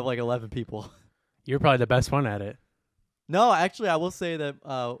Oh. of like 11 people. You're probably the best one at it. No, actually, I will say that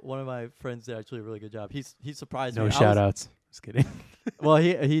one of my friends did actually a really good job. He surprised me. No I shout was- outs. Just kidding. Well,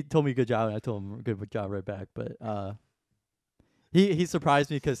 he told me good job, and I told him good job right back. But he surprised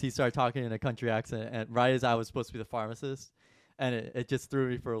me because he started talking in a country accent, and right as I was supposed to be the pharmacist, and it just threw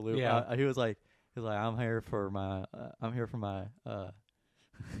me for a loop. Yeah. He was like, He's like, I'm here for my I'm here for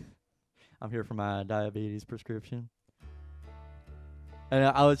my diabetes prescription. And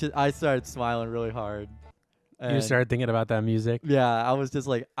I started smiling really hard. You And started thinking about that music. yeah, I was just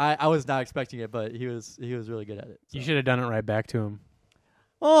like, I was not expecting it, but he was really good at it. You so. should have done it right back to him.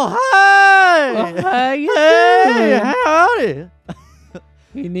 Oh, hi! Oh, how you Hey, doing? howdy!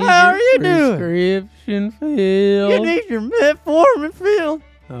 You need How your are you doing? prescription filled. You need your metformin filled.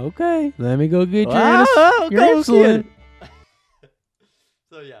 Okay, let me go get Wow, your go get insulin. it.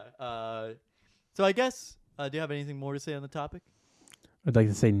 So yeah, so I guess, do you have anything more to say on the topic? I'd like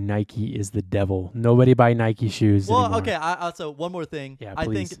to say Nike is the devil. Nobody buy Nike shoes Well, anymore. okay. I also one more thing. Yeah, I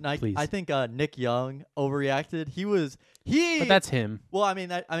please, think Nike. please. I think Nick Young overreacted. But that's him. Well, I mean,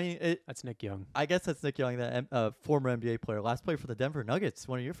 That's Nick Young. I guess that's Nick Young, the former NBA player, last played for the Denver Nuggets,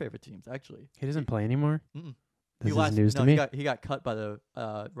 one of your favorite teams, actually. He doesn't play anymore. Mm-mm. This is news to me. He got cut by the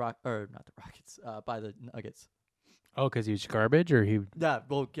not the Rockets, by the Nuggets. Oh, because he was garbage, or he? Yeah,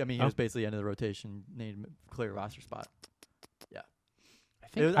 well, I mean, he Oh. was basically end of the rotation, needed a clear roster spot.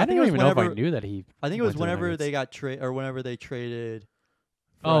 I I think don't it was even know if I whenever- knew that he. I think it was went to the whenever Nuggets. they got whenever they traded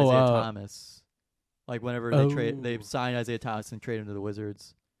for Oh, Isaiah Thomas. Like whenever they Oh. signed Isaiah Thomas and traded him to the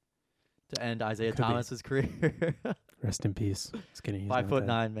Wizards to end Isaiah Could be. Thomas's career. Rest in peace. Just kidding. he's 5'9",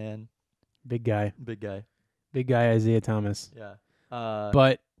 not dead. man, Big guy. big guy. Big guy Isaiah Thomas. Yeah.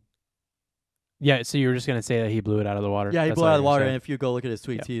 But yeah, so you were just gonna say that he blew it out of the water. Yeah, he That's blew all out of the you're water, saying. and if you go look at his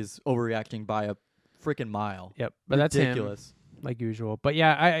tweets, Yep. he's overreacting by a freaking mile. Yep, but that's him, ridiculous. like usual. But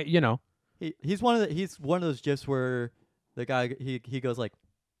yeah, He's one of those gifs where the guy he goes like,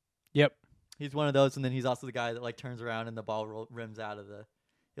 Yep. he's one of those, and then he's also the guy that like turns around and the ball rims out of the.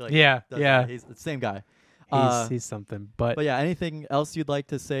 He, like, Yeah, does yeah. that. He's the same guy. He's something. But But yeah, anything else you'd like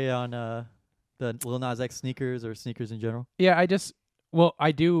to say on the Lil Nas X sneakers or sneakers in general? yeah, I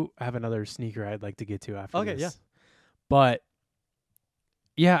do have another sneaker I'd like to get to after Okay, this. yeah. But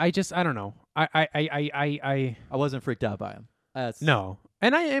yeah, I don't know. I I wasn't freaked out by him. That's no.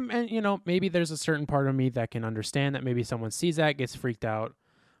 And I am, and maybe there's a certain part of me that can understand that maybe someone sees that, gets freaked out.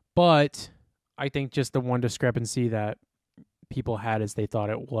 But I think just the one discrepancy that people had is they thought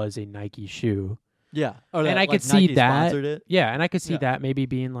it was a Nike shoe. Yeah, or And that, I like, could see Nike that. sponsored it, Yeah, and I could see Yeah. that maybe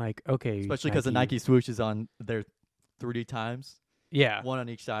being like, okay. especially because the Nike swoosh is on their 3D times, Yeah. one on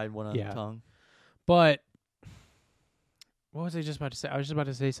each side, one on Yeah. the tongue. But what was I just about to say? I was just about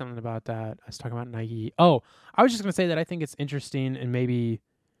to say something about that. I was talking about Nike. Oh, I was just going to say that I think it's interesting and maybe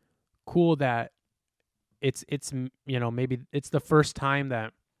cool that it's maybe it's the first time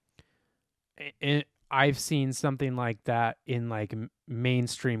that I've seen something like that in like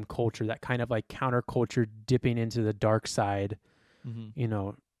mainstream culture, that kind of like counterculture dipping into the dark side, Mm-hmm.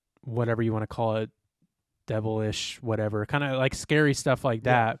 Whatever you want to call it, devilish, whatever, kind of like scary stuff like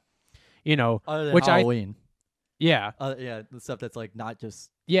Yeah. that, Other than which Halloween. yeah, Yeah, the stuff that's like not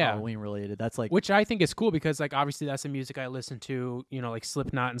just yeah. Halloween related. That's like Which I think is cool because, like, obviously that's the music I listen to, like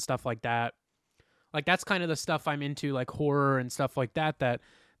Slipknot and stuff like that. Like, that's kind of the stuff I'm into, like horror and stuff like that,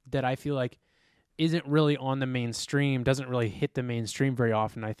 that I feel like isn't really on the mainstream, doesn't really hit the mainstream very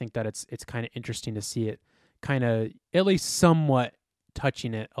often. I think that it's kind of interesting to see it kind of at least somewhat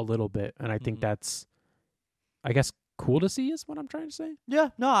touching it a little bit. And I think Mhm. that's, I guess, cool to see is what I'm trying to say. yeah.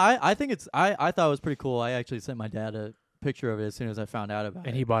 No, I think it's I thought it was pretty cool. I actually sent my dad a picture of it as soon as I found out about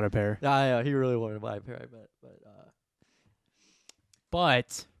And it. he bought a pair. Yeah, he really wanted to buy a pair, I bet.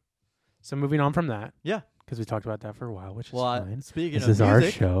 But, so moving on from that, Yeah. because we talked about that for a while, which is Well, fine. speaking This of is our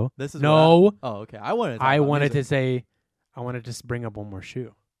music, show. This is No. what oh, okay. I wanted. To talk I about wanted to music. say, I wanted to just bring up one more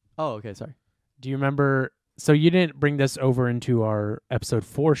shoe. Oh, okay. Sorry. Do you remember? So you didn't bring this over into our episode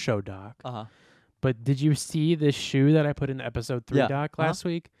 4 show doc, Uh huh. but did you see this shoe that I put in episode 3 Yeah. doc last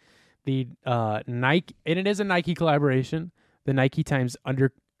week? The Nike, and it is a Nike collaboration. The Nike Times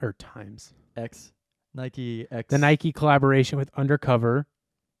Nike X. the Nike collaboration with Undercover,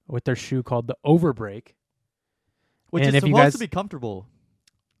 with their shoe called the Overbreak. which and is if you supposed guys- to be comfortable.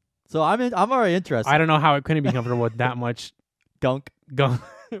 So I'm already interested. I don't know how it couldn't be comfortable with that much Gunk. gunk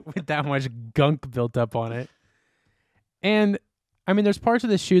with that much gunk built up on it. And I mean, there's parts of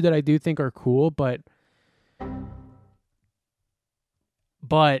the shoe that I do think are cool, but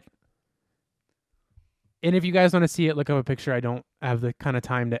and if you guys want to see it, look up a picture. I don't have the kind of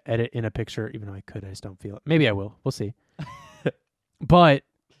time to edit in a picture, even though I could. I just don't feel it. Maybe I will. We'll see. But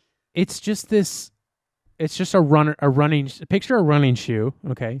it's just this. It's just a running shoe.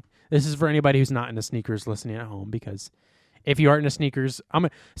 Okay, this is for anybody who's not into sneakers listening at home, because if you are into sneakers,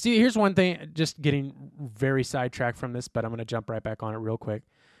 see. Here's one thing. Just getting very sidetracked from this, but I'm gonna jump right back on it real quick.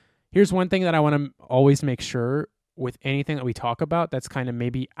 Here's one thing that I want to always make sure with anything that we talk about that's kind of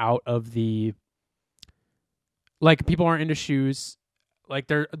maybe out of the like people aren't into shoes. Like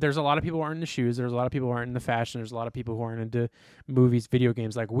there's a lot of people who aren't into shoes. There's a lot of people who aren't into fashion. There's a lot of people who aren't into movies, video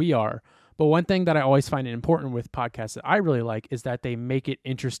games like we are. But one thing that I always find important with podcasts that I really like is that they make it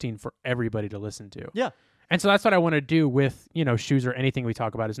interesting for everybody to listen to. Yeah. And so that's what I want to do with, shoes or anything we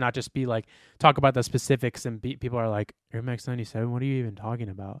talk about, is not just be like, talk about the specifics and people are like, Air Max 97, what are you even talking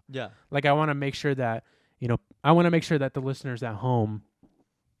about? Yeah. Like, I want to make sure that, the listeners at home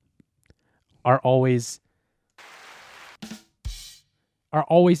are always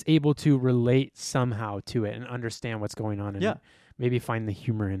able to relate somehow to it and understand what's going on and maybe find the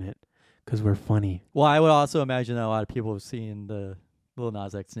humor in it because we're funny. Well, I would also imagine that a lot of people have seen the Lil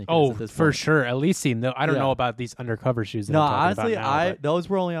Nas X sneakers. Oh, at this for point. sure. At least seen them. I don't know about these undercover shoes. That No, I'm talking honestly, about now, but those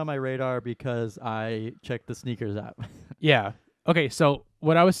were only on my radar because I checked the sneakers app. yeah. Okay, so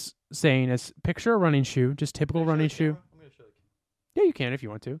what I was saying is picture a running shoe, just typical running shoe. I'm gonna show you. Yeah, you can if you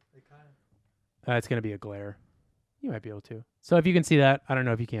want to. It's going to be a glare. You might be able to. So if you can see that, I don't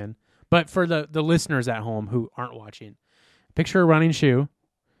know if you can. But for the listeners at home who aren't watching, picture a running shoe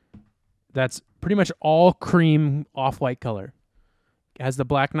that's pretty much all cream off-white color. It has the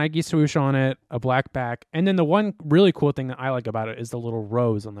black Nike swoosh on it, a black back. And then the one really cool thing that I like about it is the little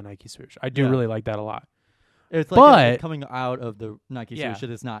rose on the Nike swoosh. I do really like that a lot. It's like coming out of the Nike swoosh.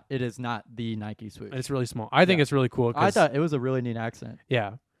 It is not the Nike swoosh. It's really small. I think it's really cool. I thought it was a really neat accent.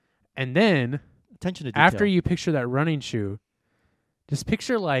 Yeah. And then attention to detail. After you picture that running shoe, just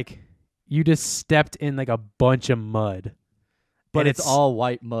picture like you just stepped in like a bunch of mud. But it's all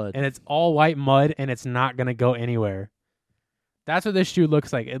white mud. And it's all white mud and it's not going to go anywhere. That's what this shoe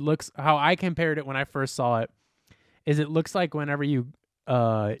looks like. It looks, how I compared it when I first saw it, is it looks like whenever you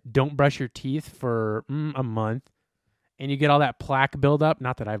don't brush your teeth for a month and you get all that plaque buildup.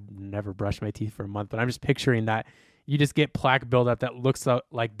 Not that I've never brushed my teeth for a month, but I'm just picturing that. You just get plaque buildup that looks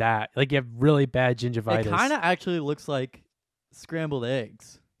like that. Like you have really bad gingivitis. It kind of actually looks like scrambled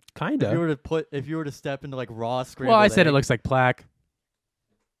eggs. Kind of. If you were to step into like raw scrambled eggs. Well, I said it looks like plaque.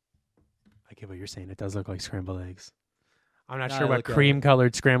 I get what you're saying. It does look like scrambled eggs. I'm not sure what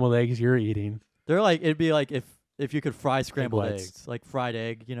cream-colored scrambled eggs you're eating. They're like, it'd be like if you could fry scrambled eggs, like fried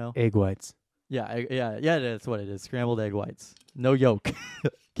egg, Egg whites. Yeah, that's what it is. Scrambled egg whites, no yolk. Can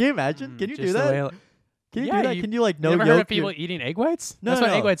you imagine? Can you do that? Can you do that? Can you like no yolk? You ever heard of people eating egg whites? No, that's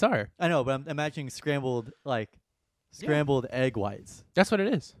what egg whites are. I know, but I'm imagining scrambled egg whites. That's what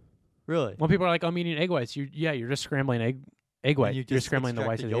it is. Really? When people are like, I'm eating egg whites, you're just scrambling egg white. You're scrambling the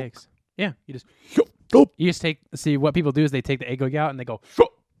whites of the eggs. Yeah, you just see what people do is they take the egg yolk out and they go.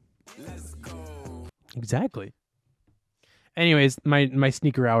 Let's go. Exactly. Anyways, my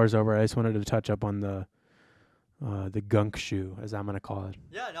sneaker hour's over. I just wanted to touch up on the gunk shoe, as I'm gonna call it.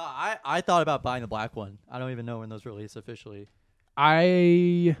 Yeah, no, I thought about buying the black one. I don't even know when those release officially. If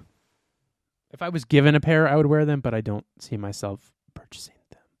I was given a pair, I would wear them, but I don't see myself purchasing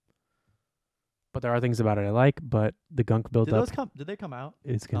them. But there are things about it I like, but the gunk buildup. Did they come out?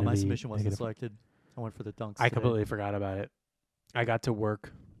 It's gonna my be submission wasn't negative. selected. I went for the dunks. I completely forgot about it. I got to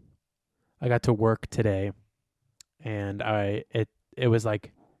work today, and it was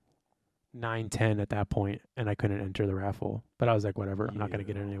like 9:10 at that point, and I couldn't enter the raffle. But I was like, whatever, I'm not gonna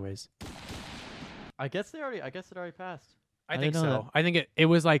get it anyways. I guess it already passed. I think so. I think it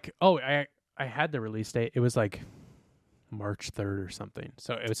was like, I had the release date. It was like March 3rd or something.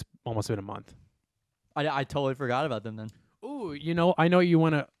 So it was almost been a month. I totally forgot about them then. Ooh, I know you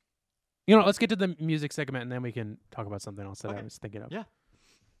want to. Let's get to the music segment, and then we can talk about something else that I was thinking of. Yeah.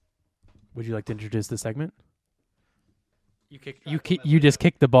 Would you like to introduce the segment? You just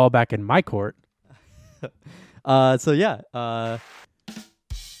kicked the ball back in my court. So yeah.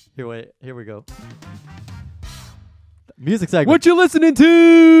 Here we go. Music segment. What you listening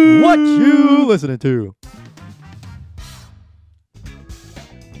to? What you listening to?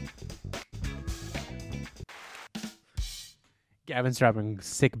 Gavin's dropping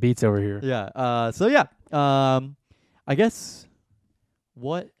sick beats over here. Yeah. So yeah. I guess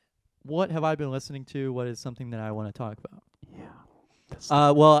what have I been listening to? What is something that I want to talk about?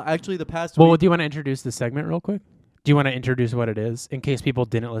 Yeah. Well, actually, the past week. Well, do you want to introduce the segment real quick? Do you want to introduce what it is in case people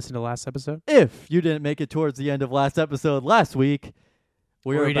didn't listen to last episode? If you didn't make it towards the end of last episode last week,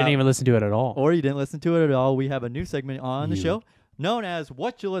 or you didn't even listen to it at all. Or you didn't listen to it at all, we have a new segment on the show known as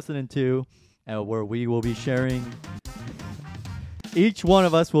What You Listening To, where we will be sharing. Each one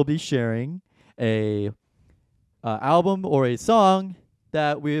of us will be sharing a album or a song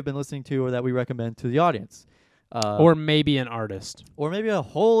that we have been listening to or that we recommend to the audience. Or maybe an artist. Or maybe a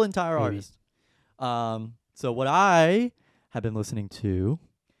whole entire artist. So what I have been listening to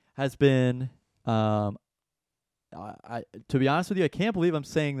has been, to be honest with you, I can't believe I'm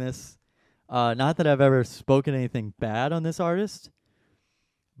saying this Not that I've ever spoken anything bad on this artist,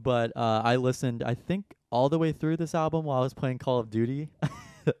 but I listened, I think, all the way through this album while I was playing Call of Duty.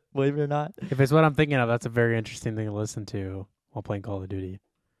 Believe it or not. If it's what I'm thinking of, that's a very interesting thing to listen to while playing Call of Duty.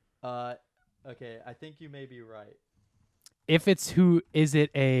 Okay, I think you may be right. If it's who, is it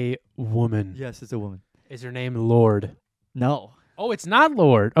a woman? Yes, it's a woman. Is her name Lord? No. Oh, it's not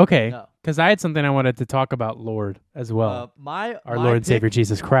Lord. Okay. No. Because I had something I wanted to talk about Lord as well. Our Lord and Savior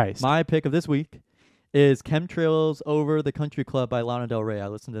Jesus Christ. My pick of this week is Chemtrails Over the Country Club by Lana Del Rey. I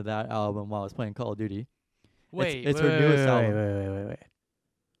listened to that album while I was playing Call of Duty. It's her newest album. Wait.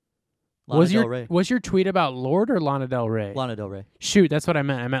 Lana Del Rey. Was your tweet about Lord or Lana Del Rey? Lana Del Rey. Shoot, that's what I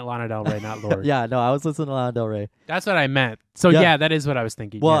meant. I meant Lana Del Rey, not Lord. Yeah, no, I was listening to Lana Del Rey. That's what I meant. So yeah, that is what I was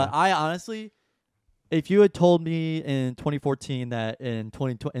thinking. Well, yeah. I honestly, if you had told me in 2014 that in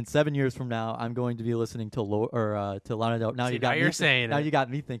 7 years from now I'm going to be listening to to Lana Del Rey, now you got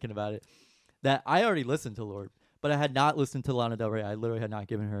me thinking about it. That I already listened to Lord, but I had not listened to Lana Del Rey. I literally had not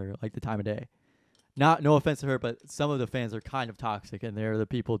given her like the time of day. No offense to her, but some of the fans are kind of toxic, and they're the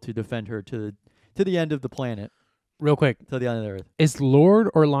people to defend her to the end of the planet. Real quick, to the end of the earth. Is Lord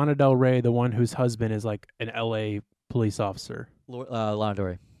or Lana Del Rey the one whose husband is like an LA police officer? Lana Del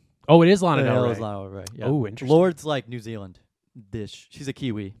Rey. Oh, it is Lana Del Rey. It is Lana Del Rey. Yeah. Oh, interesting. Lord's like New Zealand dish. She's a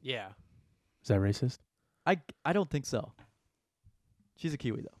Kiwi. Yeah. Is that racist? I don't think so. She's a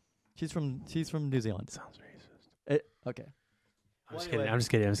Kiwi though. She's from New Zealand. Sounds racist. Okay. I'm just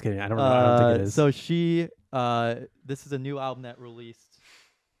kidding. I don't know. I don't think it is. So she this is a new album that released.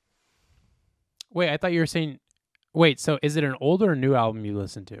 Wait, I thought you were saying. Wait, so is it an old or a new album you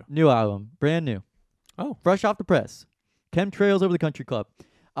listened to? New album, brand new. Oh, fresh off the press. Chemtrails Over the Country Club.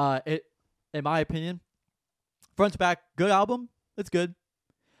 It, in my opinion, front to back, good album. It's good.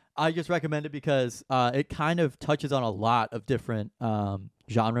 I just recommend it because it kind of touches on a lot of different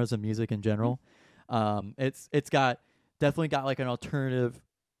genres of music in general. It's definitely got like an alternative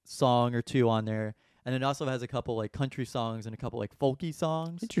song or two on there, and it also has a couple like country songs and a couple like folky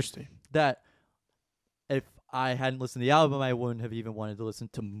songs. Interesting. That if I hadn't listened to the album, I wouldn't have even wanted to listen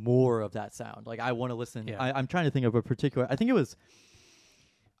to more of that sound. Like I want to listen. Yeah. I'm trying to think of a particular. I think it was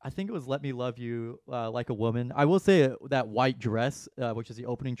 "Let Me Love You Like a Woman." I will say that "White Dress," which is the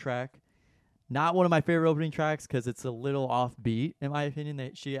opening track, not one of my favorite opening tracks because it's a little offbeat in my opinion.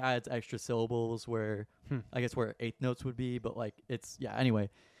 That she adds extra syllables where I guess where eighth notes would be, but like anyway.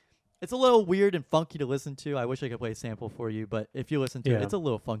 It's a little weird and funky to listen to. I wish I could play a sample for you, but if you listen to it, it's a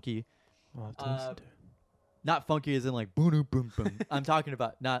little funky. I'll have to listen to it. Not funky as in like boom boom boom. I'm talking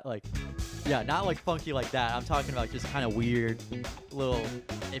about not like funky like that. I'm talking about just kind of weird, little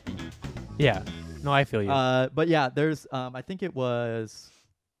iffy. Yeah. No, I feel you. But yeah, there's I think it was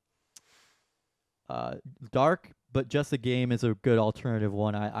Dark, but Just a Game is a good alternative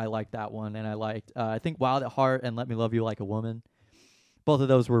one. I like that one, and I liked I think Wild at Heart and Let Me Love You Like a Woman. Both of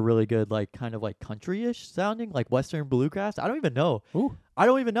those were really good, like kind of like country-ish sounding, like Western bluegrass. I don't even know. Ooh. I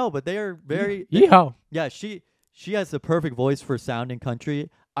don't even know, but they are very. Yeah, she has the perfect voice for sounding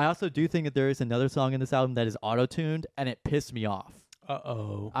country. I also do think that there is another song in this album that is auto-tuned, and it pissed me off.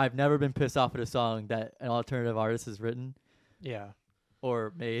 Uh-oh. I've never been pissed off at a song that an alternative artist has written. Yeah.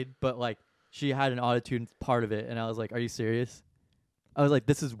 Or made, but like she had an auto-tuned part of it, and I was like, "Are you serious?" I was like,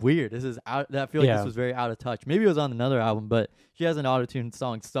 "This is weird. This is out." I feel like this was very out of touch. Maybe it was on another album, but she has an auto-tuned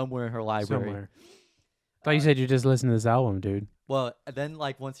song somewhere in her library. Somewhere. I thought you said you just listened to this album, dude. Well, then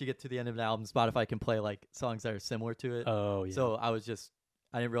like once you get to the end of the album, Spotify can play like songs that are similar to it. Oh yeah. So I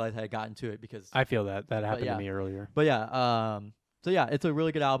didn't realize I had gotten to it because I feel that happened to me earlier. But yeah, so yeah, it's a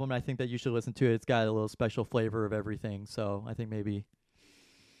really good album. And I think that you should listen to it. It's got a little special flavor of everything. So I think maybe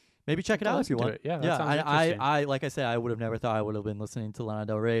check it out if you want. Yeah, that sounds interesting. I like I said, I would have never thought I would have been listening to Lana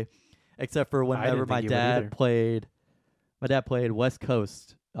Del Rey, except for whenever my dad played West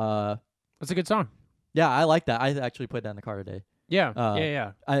Coast. That's a good song. Yeah, I like that. I actually played that in the car today. Yeah,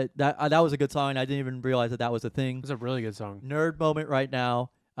 That was a good song. I didn't even realize that was a thing. It's a really good song. Nerd moment right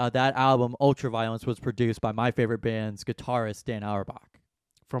now. That album, Ultraviolence, was produced by my favorite band's guitarist, Dan Auerbach.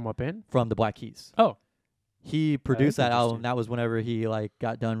 From what band? From the Black Keys. Oh. He produced that album. That was whenever he like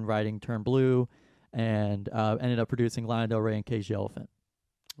got done writing Turn Blue and ended up producing Lana Del Rey and Cage the Elephant.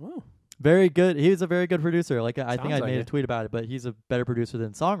 Oh. Very good. He was a very good producer. Like I think I made a tweet about it, but he's a better producer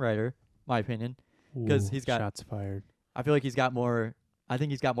than songwriter, my opinion. Because he's got shots fired. I feel like he's got more. I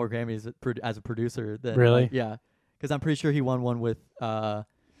think he's got more Grammys as a producer than really. Yeah, because I'm pretty sure he won one with "Tell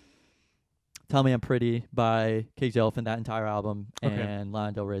Me I'm Pretty" by Cage the Elephant, that entire album, and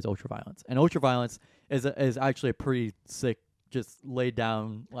Lana Del Rey's "Ultraviolence." And "Ultraviolence" is actually a pretty sick, just laid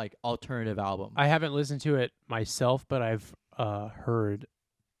down like alternative album. I haven't listened to it myself, but I've heard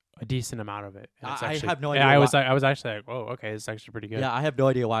a decent amount of it. And it's I actually, have no and idea I was actually like, oh, okay, it's actually pretty good. Yeah, I have no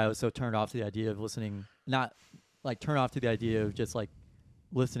idea why I was so turned off to the idea of listening. Not like turned off to the idea of just like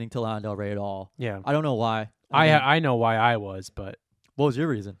listening to Lana Del Rey at all. Yeah. I don't know why. mean, I know why I was, but what was your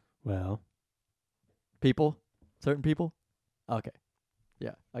reason? well, People, certain people. Okay,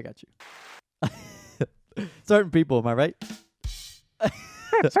 yeah, I got you. Certain people, am I right?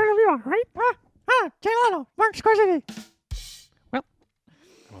 certain people, right? Jay Leno, Mark Scorsese. I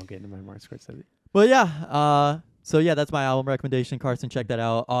won't get into my Martin Scorsese. But yeah, so yeah, that's my album recommendation. Carson, check that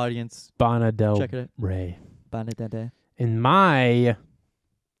out. Audience, Lana Del check it out. Rey. Banadede. In my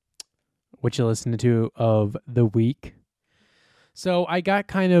what you listening to of the week. So I got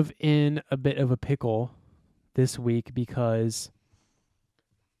kind of in a bit of a pickle this week because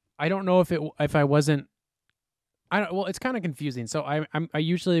I don't know if I wasn't well, it's kind of confusing. So I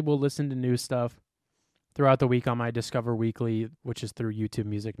usually will listen to new stuff throughout the week on my Discover Weekly, which is through YouTube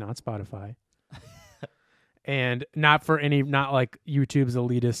Music, not Spotify. And not like YouTube's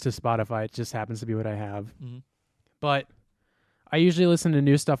elitist to Spotify. It just happens to be what I have. Mm-hmm. But I usually listen to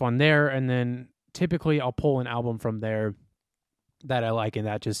new stuff on there, and then typically I'll pull an album from there that I like, and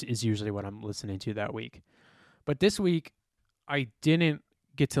that just is usually what I'm listening to that week. But this week, I didn't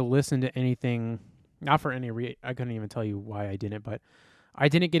get to listen to anything, not for any I couldn't even tell you why I didn't, but I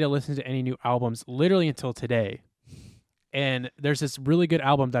didn't get to listen to any new albums literally until today. And there's this really good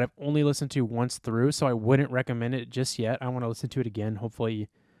album that I've only listened to once through, so I wouldn't recommend it just yet. I want to listen to it again. Hopefully,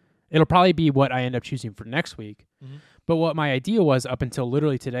 it'll probably be what I end up choosing for next week. Mm-hmm. But what my idea was up until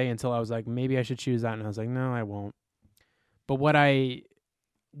literally today, until I was like, maybe I should choose that. And I was like, no, I won't. But what I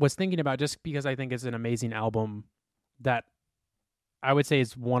was thinking about, just because I think it's an amazing album that I would say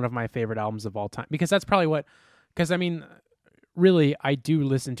is one of my favorite albums of all time. Because that's probably because I mean, really, I do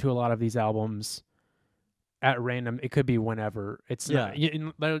listen to a lot of these albums at random. It could be whenever. It's not,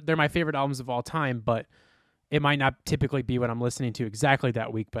 they're my favorite albums of all time, but it might not typically be what I'm listening to exactly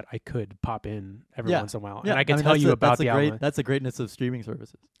that week, but I could pop in every once in a while. Yeah. And I can mean, tell you about the album. That's the greatness of streaming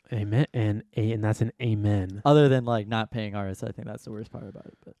services. Amen. And that's an amen. Other than like not paying artists, I think that's the worst part about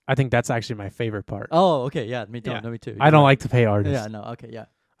it. But I think that's actually my favorite part. oh, okay, yeah, me too. Yeah. No, me too. I don't like to pay artists. Yeah, no, okay, yeah.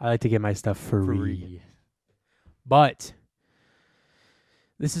 I like to get my stuff free. But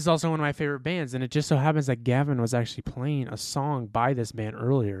this is also one of my favorite bands, and it just so happens that Gavin was actually playing a song by this band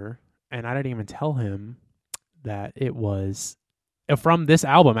earlier, and I didn't even tell him that it was from this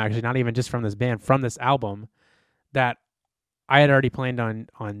album, actually, not even just from this band, from this album that I had already planned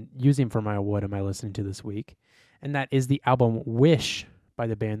on using for my What Am I Listening to this week, and that is the album Wish by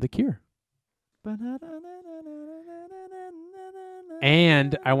the band The Cure.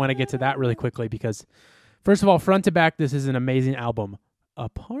 And I want to get to that really quickly because, first of all, front to back, this is an amazing album.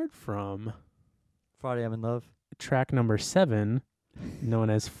 Apart from Friday I'm in Love. track number 7, known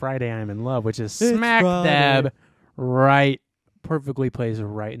as Friday I'm in Love, which is It's smack Friday. dab perfectly plays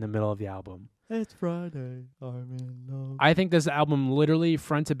right in the middle of the album. It's Friday, I'm in love. I think this album, literally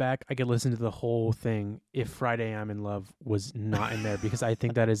front to back, I could listen to the whole thing if Friday I'm in Love was not in there because I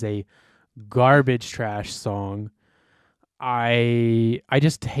think that is a garbage trash song. I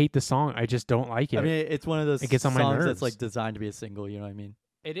just hate the song. I just don't like it. I mean, it's one of those It gets on my songs nerves. that's like designed to be a single, you know what I mean?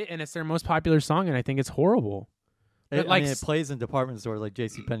 And it's their most popular song, and I think it's horrible. But I mean, it plays in department stores like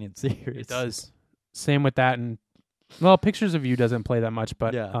JCPenney and Sears. It does. Same with that, and well, Pictures of You doesn't play that much,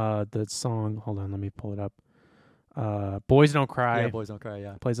 but Yeah. the song. Hold on, let me pull it up. Boys Don't Cry. Yeah, Boys Don't Cry,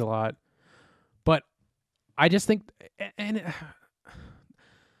 yeah. Plays a lot, but I just think,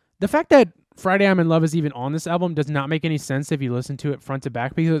 the fact that Friday I'm in Love is even on this album does not make any sense if you listen to it front to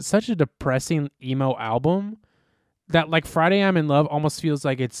back because it's such a depressing emo album that like Friday I'm in Love almost feels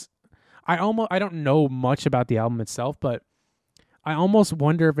like it's. I don't know much about the album itself, but I almost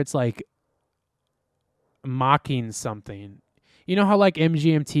wonder if it's like mocking something. You know how like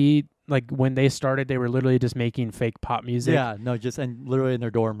MGMT, like when they started, they were literally just making fake pop music. Yeah, no, just and literally in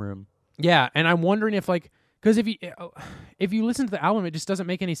their dorm room. Yeah, and I'm wondering if like, because if you listen to the album, it just doesn't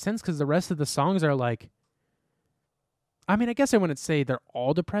make any sense because the rest of the songs are like, I mean, I guess I wouldn't say they're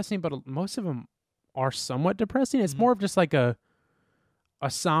all depressing, but most of them are somewhat depressing. It's more of just like a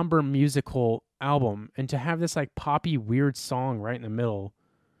somber musical album, and to have this like poppy weird song right in the middle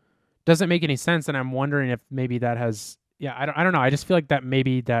doesn't make any sense. And I'm wondering if maybe that has, I don't know. I just feel like that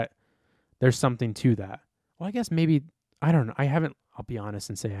maybe that there's something to that. Well, I guess maybe, I don't know. I'll be honest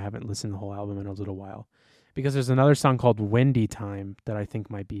and say I haven't listened to the whole album in a little while because there's another song called Windy Time that I think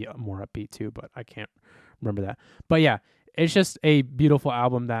might be more upbeat too, but I can't remember that. But yeah, it's just a beautiful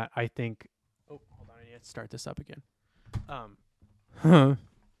album that I think, hold on, I need to start this up again. And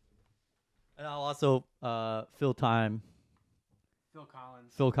I'll also fill time Phil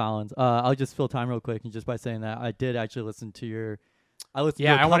Collins. Phil Collins. I'll just fill time real quick, and just by saying that, I did actually listen to your. I listened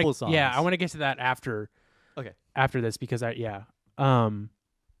to a couple songs. Yeah, I want to get to that after. Okay. After this, because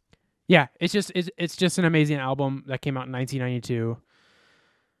it's just an amazing album that came out in 1992.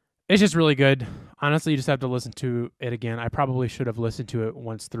 It's just really good. Honestly, you just have to listen to it again. I probably should have listened to it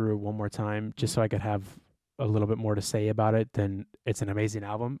once through one more time just so I could have a little bit more to say about it. Then it's an amazing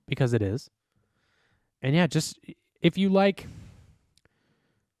album, because it is. And yeah, just if you like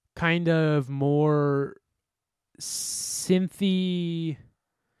kind of more synthy,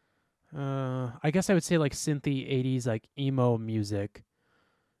 I guess I would say like synthy 80s, like emo music.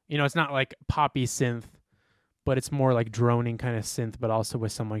 You know, it's not like poppy synth, but it's more like droning kind of synth, but also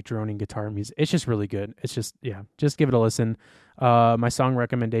with some like droning guitar music. It's just really good. It's just, yeah, just give it a listen. My song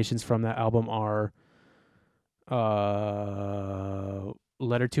recommendations from that album are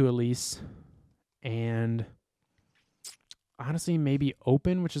Letter to Elise and honestly maybe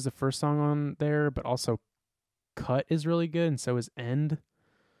Open, which is the first song on there, but also Cut is really good, and so is End.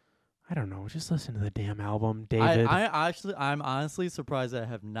 I don't know. Just listen to the damn album, David. I'm honestly surprised that I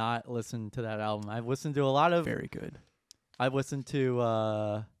have not listened to that album. I've listened to a lot of. Very good. I've listened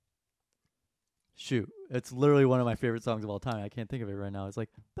to. Shoot, it's literally one of my favorite songs of all time. I can't think of it right now. It's like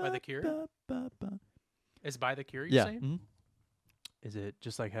By The Cure? ba, ba, ba. Is By The Cure, Yeah. saying? Mhm. Is it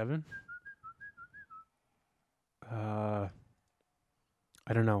Just Like Heaven? I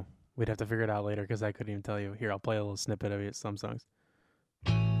don't know. We'd have to figure it out later because I couldn't even tell you. Here, I'll play a little snippet of it, some songs.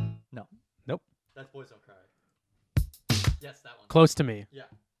 No. Nope. That's Boys Don't Cry. Yes, that one. Close to me. Yeah,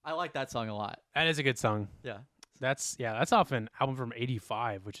 I like that song a lot. That is a good song. Yeah. That's off an album from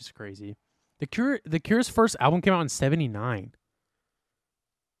 85, which is crazy. The Cure's first album came out in 79.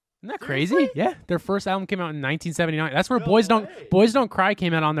 Isn't that crazy? Seriously? Yeah, their first album came out in 1979. That's where No Boys way. Don't Cry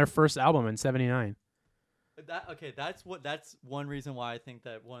came out on their first album in 79. That's one reason why I think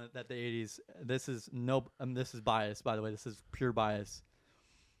that the 80s. This is bias, by the way. This is pure bias.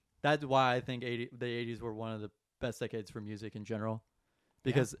 That's why I think the 80s were one of the best decades for music in general,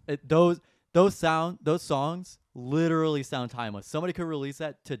 because those songs literally sound timeless. Somebody could release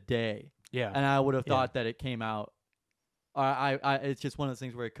that today, Yeah. and I would have thought that it came out. It's just one of those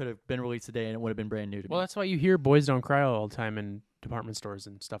things where it could have been released today and it would have been brand new to me. Well, that's why you hear Boys Don't Cry all the time in department stores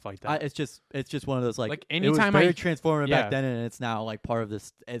and stuff like that. It's just one of those like Like, it was anytime very transformative yeah. back then, and it's now like part of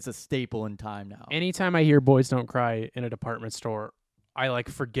this. It's a staple in time now. Anytime I hear Boys Don't Cry in a department store, I like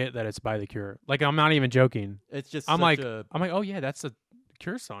forget that it's by The Cure. Like, I'm not even joking. It's just I'm such like, a, oh yeah, that's a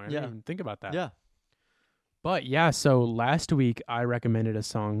Cure song. I Yeah. didn't even think about that. yeah. But yeah, so last week I recommended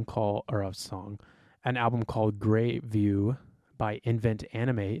an album called Great View by Invent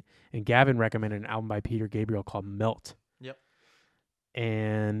Animate, and Gavin recommended an album by Peter Gabriel called Melt. Yep.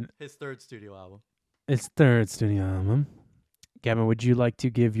 And His third studio album. it's third studio album. Gavin, would you like to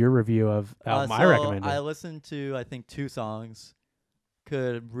give your review of the album I recommended? I listened to, I think, 2 songs.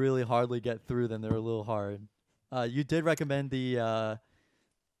 Could really hardly get through them. They were a little hard. You did recommend the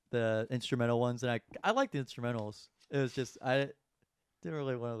instrumental ones, and I like the instrumentals. It was just I didn't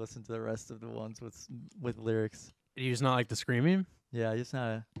really want to listen to the rest of the ones with lyrics. Do you just not like the screaming? Yeah, just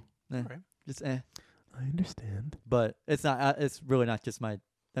not Okay. just I understand. But it's not. It's really not just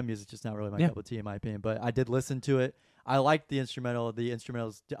that music's just not really my Yeah. cup of tea, in my opinion. But I did listen to it. I liked the instrumental. The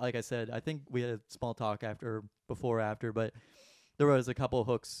instrumentals, like I said, I think we had a small talk before, after, but there was a couple of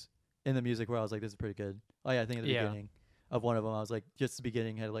hooks in the music where I was like, "This is pretty good." Like, I think at the Yeah. beginning of one of them, I was like, just the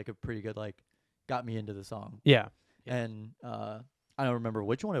beginning had like a pretty good got me into the song. Yeah. And I don't remember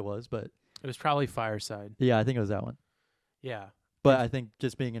which one it was, but It was probably Fireside. yeah, I think it was that one. Yeah. But I think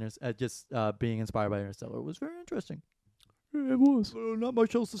just being being inspired by Interstellar was very interesting. It was. Not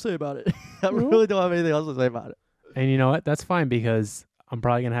much else to say about it. I really don't have anything else to say about it. And you know what? That's fine, because I'm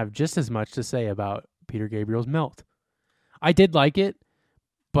probably going to have just as much to say about Peter Gabriel's Melt. I did like it,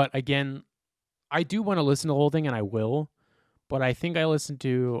 but again, I do want to listen to the whole thing, and I will. But I think I listened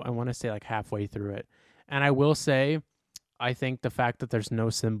to, I want to say like halfway through it. And I will say, I think the fact that there's no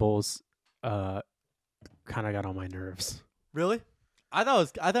cymbals kind of got on my nerves. Really? I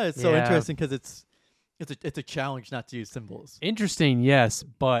thought it's so Yeah. interesting because it's a challenge not to use symbols. Interesting, yes,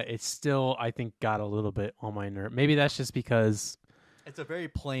 but it's still, I think, got a little bit on my nerve. Maybe that's just because It's a very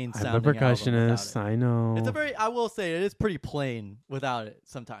plain I'm a sounding percussionist. album I know. I will say it is pretty plain without it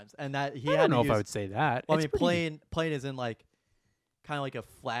sometimes. And that he I had don't to know use, if I would say that. well, I It's mean, pretty- plain is in like kind of like a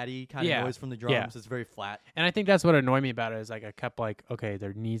flatty kind Yeah, of noise from the drums. yeah. It's very flat. And I think that's what annoyed me about it, is like I kept like, okay,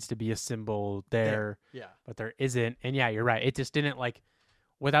 there needs to be a symbol there, Yeah. but there isn't. And yeah, you're right. It just didn't like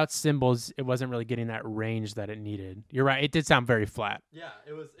without cymbals, it wasn't really getting that range that it needed. You're right. It did sound very flat. Yeah,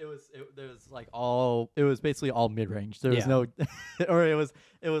 there was like it was basically all mid range. There was Yeah. no, or it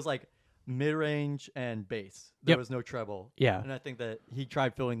was like mid range and bass. There Yep. was no treble. Yeah. And I think that he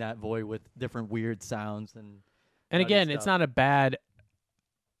tried filling that void with different weird sounds and And nutty again, it's stuff. not a bad.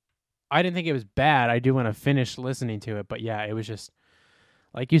 I didn't think it was bad. I do want to finish listening to it, but yeah, it was just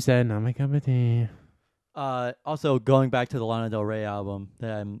like you said, not my cup of tea. Also, going back to the Lana Del Rey album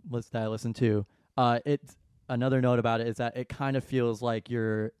that I listened to, it's another note about it is that it kind of feels like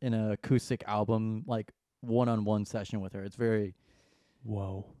you're in an acoustic album, like one-on-one session with her. It's very,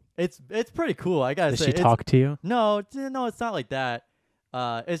 Whoa! it's pretty cool. I gotta Does say, she talk to you? No, it's not like that.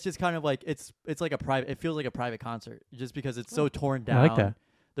 It's just kind of like it's like a private. It feels like a private concert, just because it's so torn down. I like that.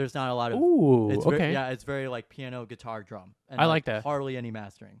 There's not a lot of. Ooh, It's okay. it's very like piano, guitar, drum. And I like that. Hardly any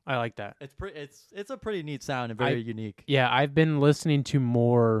mastering. I like that. It's a pretty neat sound and very unique. Yeah, I've been listening to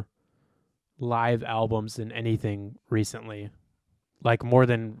more live albums than anything recently. Like more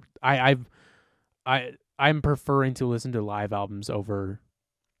than I'm preferring to listen to live albums over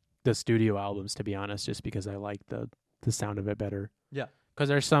the studio albums, to be honest, just because I like the sound of it better. Yeah. Because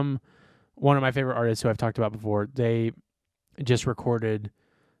there's one of my favorite artists who I've talked about before, they just recorded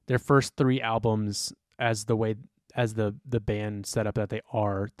their first 3 albums as the band setup that they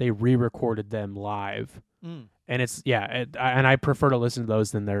are. They re-recorded them live. Mm. And it's and I prefer to listen to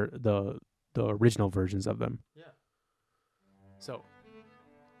those than the original versions of them. Yeah. So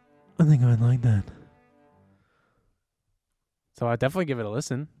I think I would like that. So I'll definitely give it a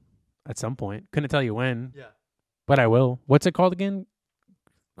listen at some point. Couldn't tell you when, Yeah. but I will. What's it called again?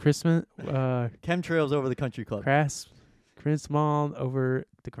 Christmas Chemtrails over the country club. Christmas over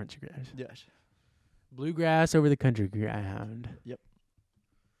the country grass. Yes. Bluegrass over the country ground.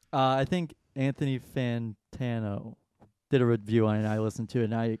 I think Anthony Fantano did a review on it, and I listened to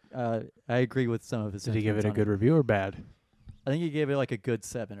it, and I agree with some of his Did he give it a sentiments on good review or bad? I think he gave it like a good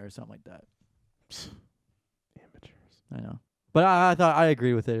 7 or something like that. Amateurs. I know. But I thought I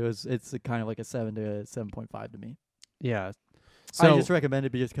agree with it. It's kind of like a 7 to a 7.5 to me. Yeah. I So just recommend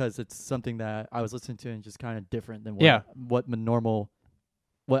it because it's something that I was listening to and just kind of different than what normal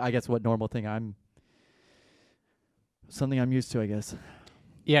thing something I'm used to, I guess.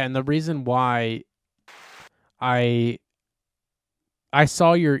 yeah, and the reason why I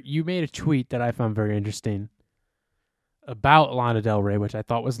saw you made a tweet that I found very interesting about Lana Del Rey, which I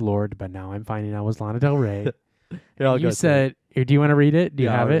thought was Lorde, but now I'm finding out was Lana Del Rey. Here, I'll go You through said, here, do you want to read it? Do you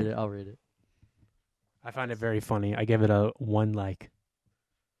Yeah, have I'll it? read I'll read it. I found it very funny. I gave it a 1 like.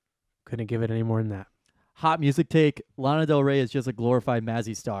 Couldn't give it any more than that. Hot music take. Lana Del Rey is just a glorified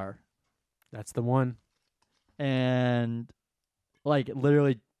Mazzy star. That's the one. And like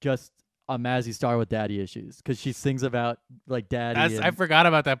literally just a Mazzy star with daddy issues because she sings about like daddy. I forgot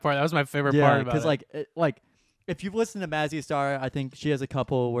about that part. That was my favorite part about it. Like if you've listened to Mazzy Star, I think she has a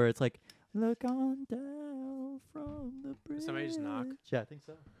couple where it's like, look on down from the bridge. Did somebody just knock? Yeah, I think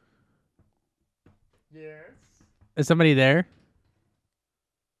so. Yes. Is somebody there?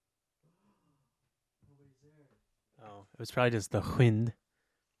 Oh, it was probably just the wind.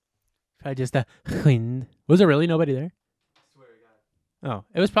 Probably just the wind. Was there really nobody there? Oh,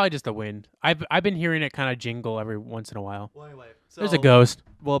 it was probably just the wind. I've been hearing it kind of jingle every once in a while. Well, anyway, There's a ghost.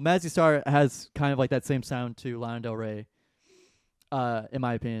 Well, Mazzy Star has kind of like that same sound to Lana Del Rey. In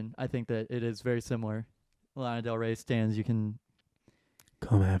my opinion, I think that it is very similar. Lana Del Rey stands. You can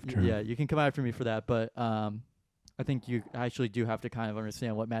Come after him. Yeah, you can come after me for that, but I think you actually do have to kind of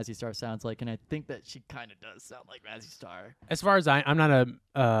understand what Mazzy Star sounds like, and I think that she kind of does sound like Mazzy Star. As far as I'm not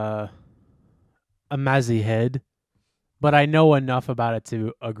a Mazzy head, but I know enough about it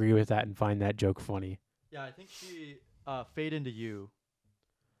to agree with that and find that joke funny. Yeah, I think she Fade Into You.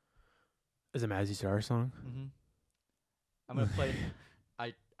 Is a Mazzy Star song? Mm-hmm. I'm gonna play.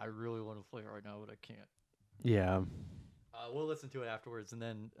 I really want to play it right now, but I can't. Yeah, we'll listen to it afterwards, and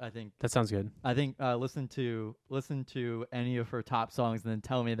then I think that sounds good. listen to any of her top songs, and then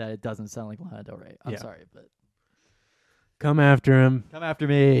tell me that it doesn't sound like Lana Del Rey. I'm Yeah. sorry, but Come after him. come after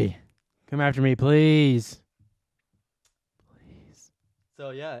me. Come after me, please. Please. So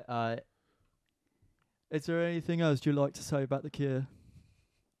yeah, is there anything else you'd like to say about The Cure?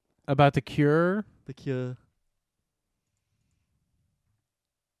 About The Cure? The Cure.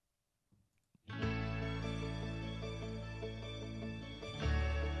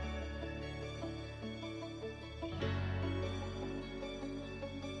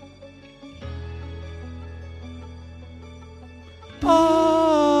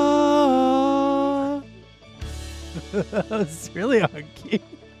 Oh. It's really on key.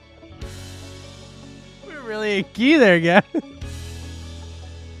 We're really in key there, guys.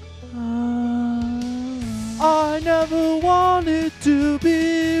 never wanted to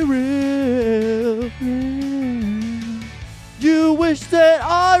be real. You wish that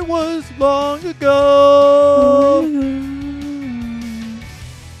I was long ago.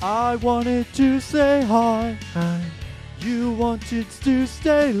 I wanted to say hi. You wanted to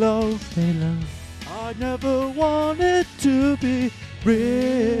stay low. I never wanted to be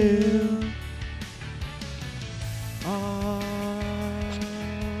real. I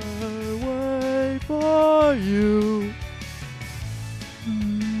wait for you.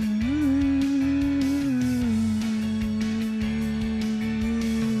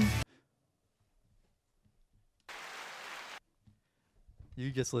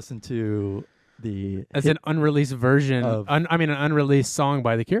 You just listened to the As hit- an unreleased version of- an unreleased song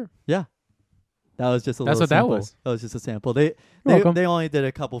by The Cure. yeah. That was just a That's little what that sample. was. That was just a sample. They welcome. they only did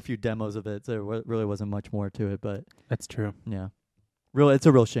a few demos of it, so there really wasn't much more to it. But That's true. yeah, it's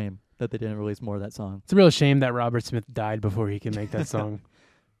a real shame that they didn't release more of that song. It's a real shame that Robert Smith died before he could make that song.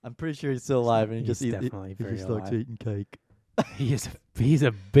 I'm pretty sure he's still alive, and he He's just definitely he very just likes alive. eating cake. He's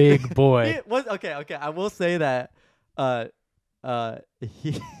a big boy. Okay. I will say that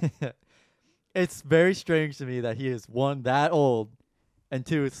he it's very strange to me that he is one that old and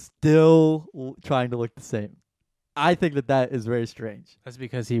two still trying to look the same. I think that is very strange. That's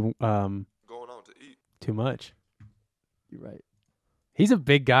because he Going out to eat. too much. You're right. He's a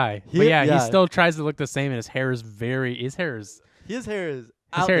big guy, but Yeah. he still tries to look the same, and his hair is His hair is his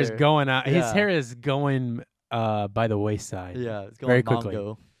out hair is there. going out. His Yeah. hair is going by the wayside. Yeah, it's going very quickly.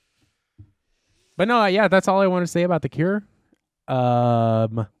 Mongo. But no, yeah, that's all I want to say about The Cure.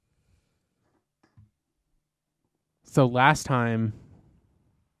 So last time,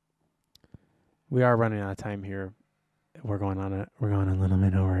 we are running out of time here. We're going on a little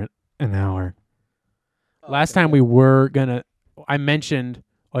bit over an hour. Last time we were gonna, I mentioned.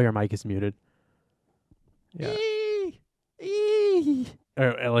 Oh, your mic is muted. Yeah, or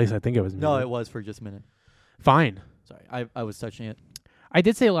at least I think it was muted. No, it was for just a minute. Fine. Sorry, I was touching it. I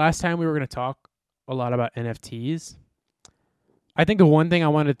did say last time we were going to talk a lot about NFTs. I think the one thing I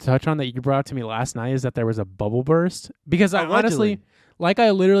wanted to touch on that you brought to me last night is that there was a bubble burst. Because I honestly, like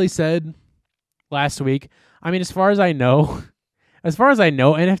I literally said last week, I mean, as far as I know,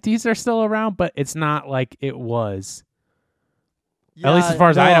 NFTs are still around, but it's not like it was. At least as far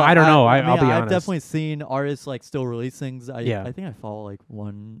as I know. I don't know. I'll be I've honest. definitely seen artists like still releasing. Yeah. I think I follow like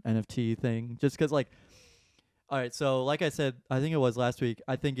one NFT thing just because like. All right, so like I said, I think it was last week.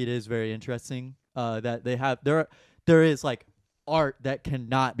 I think it is very interesting that they have there is like art that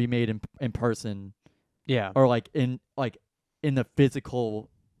cannot be made in person Yeah. or like in the physical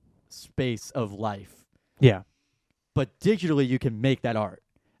space of life. Yeah. But digitally you can make that art.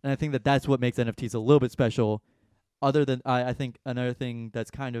 And I think that that's what makes NFTs a little bit special. Other than I think another thing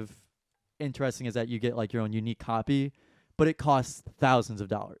that's kind of interesting is that you get like your own unique copy, but it costs thousands of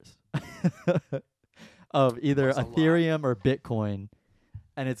dollars. Of either That's a lot. Ethereum or Bitcoin,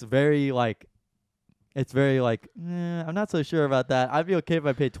 and it's very like, I'm not so sure about that. I'd be okay if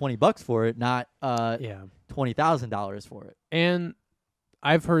I paid $20 for it, not Yeah. $20,000 for it. And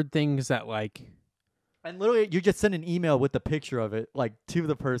I've heard things that like, And literally, you just send an email with the picture of it, like to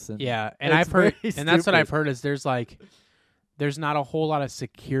the person. yeah, and It's I've heard, very and that's what I've stupid. heard is there's not a whole lot of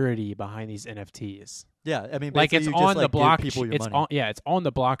security behind these NFTs. Yeah. I mean, Like basically it's you on just, the like, give people blockchain. your It's money. on, yeah, it's on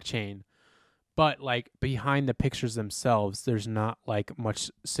the blockchain, but like behind the pictures themselves, there's not like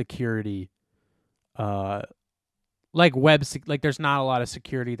much security. Like like there's not a lot of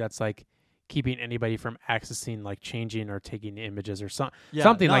security that's like keeping anybody from accessing, like changing or taking images or Yeah,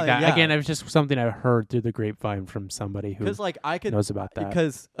 something no, like that. yeah. Again, it was just something I heard through the grapevine from somebody who Because like I could knows about that.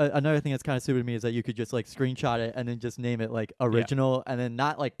 Because another thing that's kind of stupid to me is that you could just like screenshot it and then just name it like original and then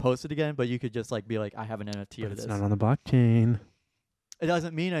not like post it again, but you could just like be like, I have an NFT But of it's this. not on the blockchain. It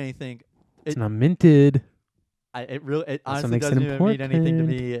doesn't mean anything. It's not minted. It what honestly makes it doesn't even mean anything to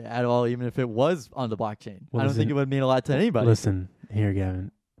important. me at all, even if it was on the blockchain. Well, I don't think it would mean a lot to anybody. Listen here,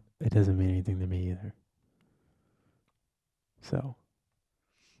 Gavin. It doesn't mean anything to me either. So,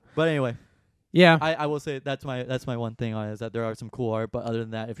 But anyway, yeah. I will say that's my one thing on it is that there are some cool art, but other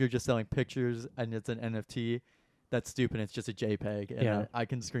than that, if you're just selling pictures and it's an NFT, that's stupid. It's just a JPEG, and Yeah. I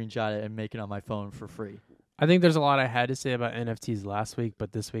can screenshot it and make it on my phone for free. I think there's a lot I had to say about NFTs last week,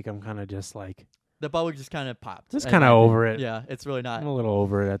 but this week I'm kind of just like, The bubble just kind of popped. Just in kinda my opinion. over it. Yeah, it's really not. I'm a little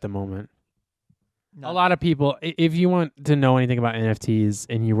over it at the moment. not- A lot of people, if you want to know anything about NFTs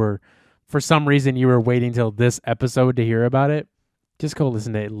and you were, for some reason, you were waiting till this episode to hear about it, just go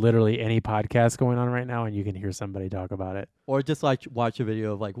listen to literally any podcast going on right now and you can hear somebody talk about it. Or just like watch a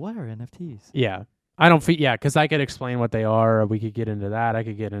video of like, what are NFTs? Yeah. I don't feel, yeah, because I could explain what they are. Or we could get into that. I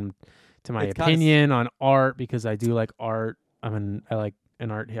could get into to my It's kinda opinion on art because I do like art. I'm an art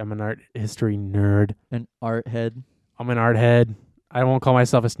history nerd. An art head. I'm an art head. I won't call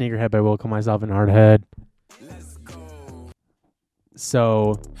myself a sneakerhead, but I will call myself an art head.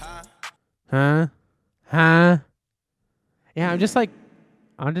 So, huh? Yeah, I'm just kind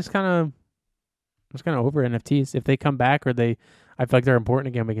of over NFTs. If they come back or I feel like they're important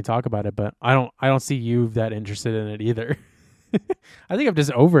again, we can talk about it. But I don't see you that interested in it either. I think I'm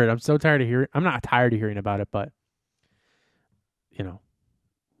just over it. I'm so tired of hearing. I'm not tired of hearing about it, but I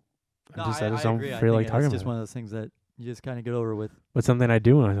just don't agree. feel like it's talking just about one of those things that you just kind of get over with. But something I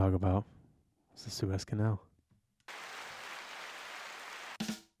do want to talk about is the Suez Canal.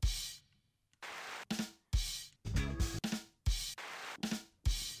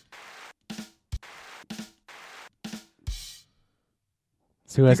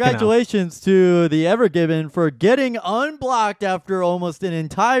 Suez Canal. Congratulations to the Ever Given for getting unblocked after almost an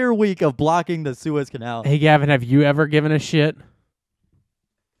entire week of blocking the Suez Canal. Hey, Gavin, have you ever given a shit?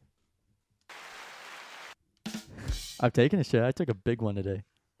 I've taken a shit. I took a big one today.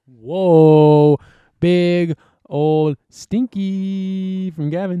 Whoa. Big old stinky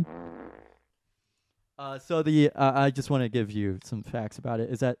from Gavin. So I just want to give you some facts about it.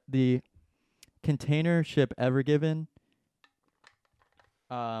 Is that the container ship Ever Given?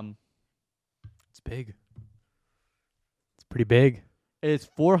 It's big. It's pretty big. It's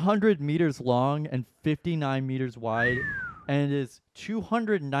 400 meters long and 59 meters wide, and it is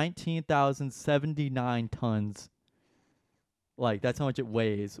 219,079 tons. Like, that's how much it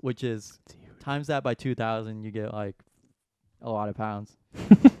weighs, which is times that by 2,000, you get like a lot of pounds.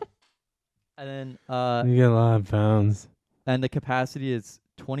 And then You get a lot of pounds. and the capacity is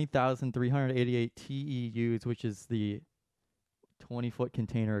 20,388 TEUs, which is the 20-foot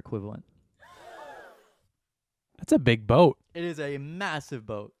container equivalent. That's a big boat. It is a massive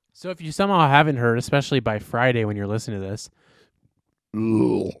boat. So if you somehow haven't heard, especially by Friday when you're listening to this,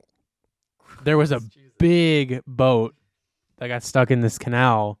 there was a big boat that got stuck in this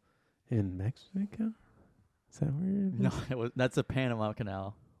canal in Mexico. Is that where it is? No, that's the Panama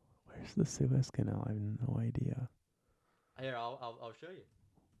Canal. Where's the Suez Canal? I have no idea. Here, I'll show you.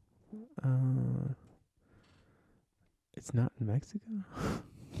 It's not in Mexico?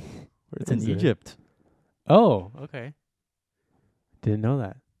 It's in Egypt. Oh, okay. Didn't know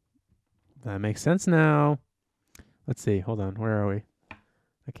that. That makes sense now. Let's see. Hold on. Where are we?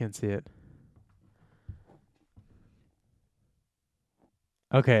 I can't see it.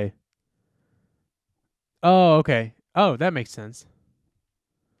 Okay. Oh, okay. Oh, that makes sense.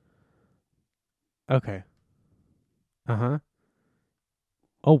 Okay. Uh-huh.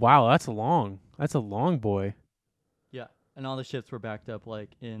 Oh, wow. That's long. That's a long boy. Yeah, and all the ships were backed up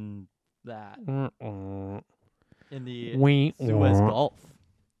like in that in the Suez Gulf.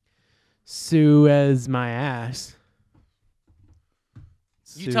 Suez my ass.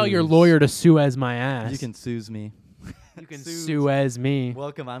 You tell your Suez. lawyer to Suez my ass. You can Suez me. You can Suez. Suez me.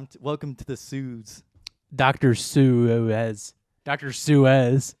 Welcome to the Suez. Dr. Suez. Dr.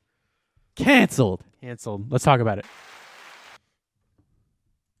 Suez. Canceled. Canceled. Let's talk about it.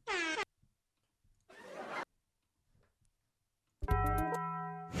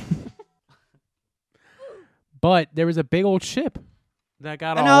 But there was a big old ship that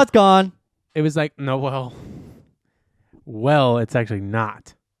got And now it's gone. It was like, no, well, it's actually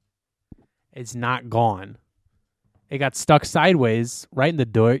not. It's not gone. It got stuck sideways right in the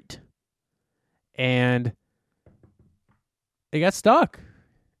dirt, and it got stuck.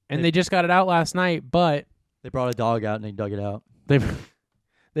 And they just got it out last night, but They brought a dog out and they dug it out.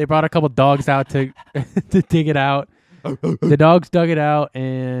 they brought a couple dogs out to to dig it out. The dogs dug it out,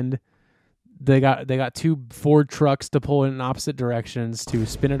 and they got two Ford trucks to pull it in opposite directions to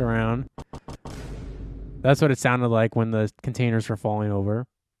spin it around. That's what it sounded like when the containers were falling over.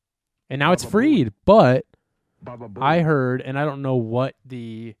 And now it's freed, but I heard, and I don't know what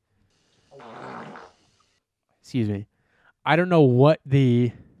the I don't know what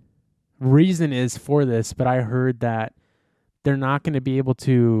the reason is for this, but I heard that they're not going to be able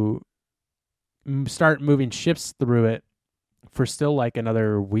to start moving ships through it for still like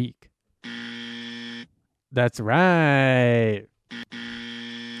another week. That's right.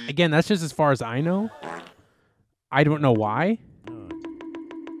 Again, that's just as far as I know. I don't know why.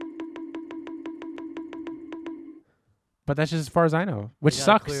 But that's just as far as I know, which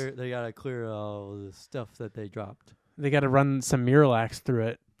sucks. They gotta clear all the stuff that they dropped. They got to run some Miralax through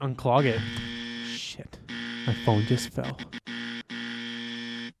it, unclog it. Shit. My phone just fell.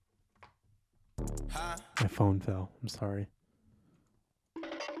 My phone fell. I'm sorry.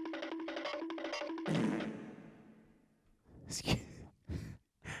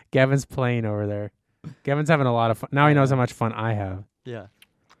 Gavin's playing over there. Gavin's having a lot of fun. Now he knows how much fun I have. Yeah.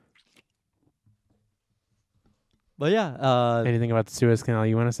 But yeah, Anything about the Suez Canal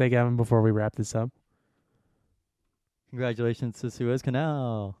you want to say, Gavin, before we wrap this up? congratulations to Suez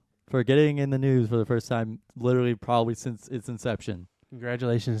Canal for getting in the news for the first time, literally probably since its inception.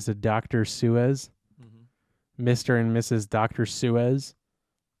 Congratulations to Dr. Suez, Mm-hmm. Mr. and Mrs. Dr. Suez.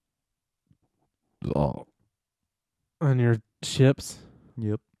 On your ships.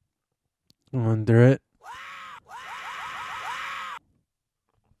 Yep. Going through it.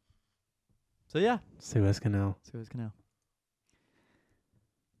 So yeah, Suez Canal. Suez Canal.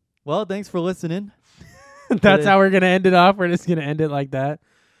 Well, thanks for listening. That's how we're going to end it off. We're just going to end it like that.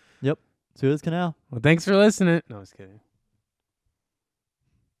 Suez Canal. Well, thanks for listening. No, I was kidding.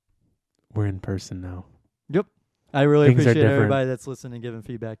 We're in person now. I really Things are appreciate different. everybody that's listening and giving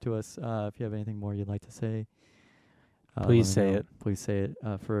feedback to us. If you have anything more you'd like to say, Please let me say know. it. Please say it.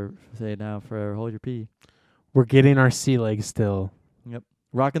 Say it now for Hold Your Pee. We're getting our sea legs still.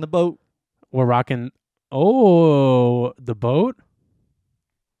 Rocking the boat. We're rocking. Oh, the boat?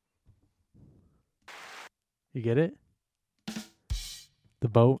 You get it? The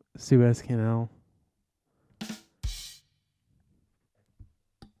boat, Suez Canal.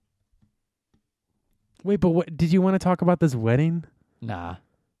 Wait, but what did you want to talk about this wedding? Nah.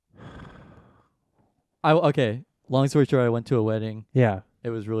 Okay. Long story short, I went to a wedding. Yeah. It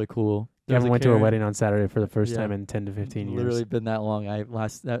was really cool. There was Gavin went to a Karen. wedding on Saturday for the first Yeah. time in 10 to 15 years. Literally been that long.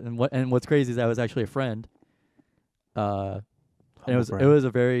 And what's crazy is I was actually a friend. And it was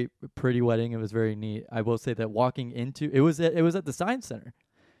a very pretty wedding. It was very neat. I will say that walking into it was at the Science Center.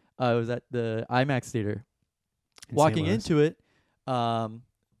 It was at the IMAX theater. In St. Walking Louis. into it,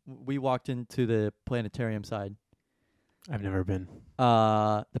 we walked into the planetarium side. I've never been.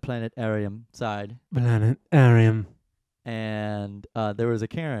 The planetarium side, Planetarium. and there was a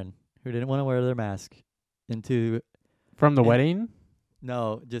Karen who didn't want to wear their mask. From the Yeah. wedding?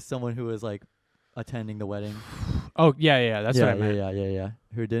 No, just someone who was like attending the wedding. Oh, yeah. That's yeah, what I meant. Yeah.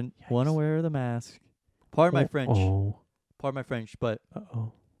 Who didn't want to wear the mask. Pardon my French. Oh. Pardon my French, but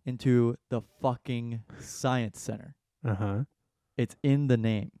Uh-oh. into the fucking Science Center. Uh-huh. It's in the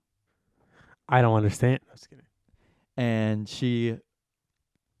name. I don't understand. I was kidding. And she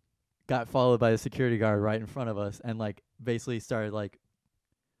got followed by the security guard right in front of us and like basically started like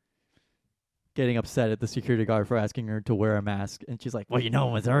getting upset at the security guard for asking her to wear a mask. And she's like, well,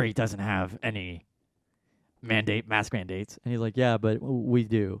 Missouri doesn't have any mask mandates. And he's like, yeah, but we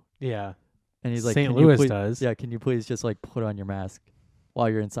do. Yeah. And he's like, St. "Can you Louis please- does. Yeah, can you please just like put on your mask while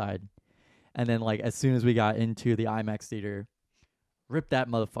you're inside? And then like as soon as we got into the IMAX theater, rip that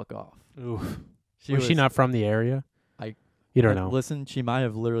motherfucker off. Oof. Was she not from the area? You don't know. Listen, she might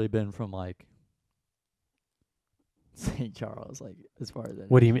have literally been from like St. Charles, like as far as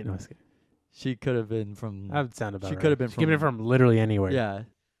What do you mean? No, I was kidding. she could have been from. That would sound about She right. could have been She could have been from literally anywhere.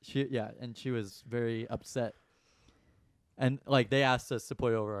 Yeah, and she was very upset. And like they asked us to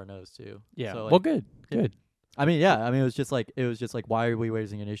put it over our nose too. Yeah. So, like, Well, good. yeah. Good. it was just like why are we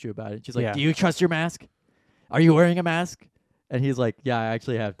raising an issue about it? She's like, Yeah. do you trust your mask? Are you wearing a mask? And he's like, yeah, I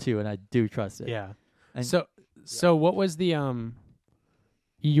actually have two, and I do trust it. Yeah. And So what was the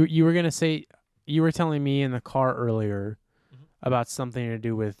you were gonna say, you were telling me in the car earlier about something to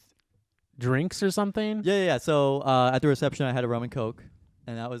do with drinks or something? Yeah. So at the reception, I had a rum and coke,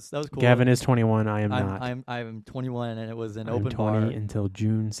 and that was cool. Gavin is 21. I am not. I'm 21, and it was an I'm open 20 bar. until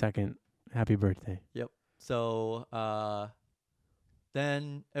June 2nd. Happy birthday. So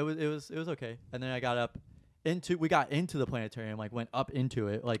then it was okay, and then I got up we got into the planetarium, like went up into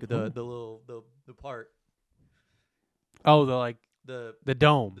it, like the little the part Oh, the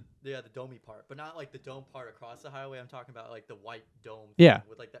dome. the domey part, but not like the dome part across the highway. I'm talking about like the white dome. Yeah. Thing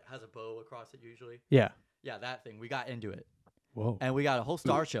with like that has a bow across it usually. Yeah. Yeah, that thing. We got into it, Whoa. and we got a whole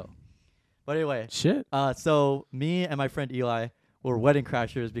star show. But anyway, Shit. so me and my friend Eli were wedding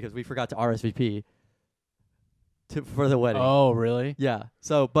crashers because we forgot to RSVP for the wedding. Oh, really? Yeah.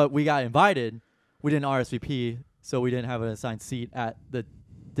 So, but we got invited. We didn't RSVP, so we didn't have an assigned seat at the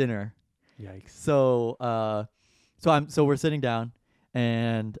dinner. Yikes. So, so we're sitting down,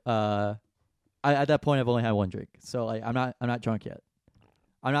 and I at that point I've only had one drink, so like I'm not drunk yet.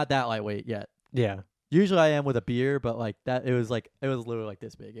 I'm not that lightweight yet. Yeah. Usually I am with a beer, but like that, it was literally like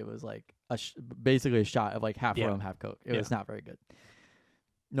this big. It was like basically a shot of like half Yeah. rum, half Coke. It Yeah. was not very good.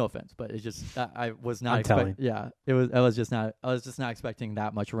 No offense, but it's just I was not I'm telling. Yeah, it was. I was just not expecting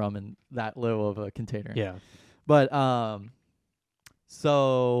that much rum in that little of a container. Yeah. But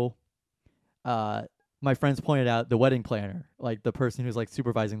so my friends pointed out the wedding planner, like the person who's like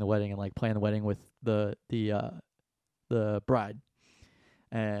supervising the wedding and like planning the wedding with the bride.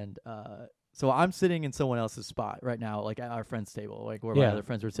 And so I'm sitting in someone else's spot right now, like at our friend's table, like where my Yeah. other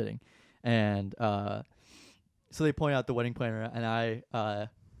friends were sitting. And so they point out the wedding planner, and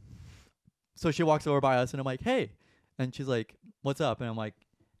so she walks over by us, and I'm like, hey. And she's like, what's up? And I'm like,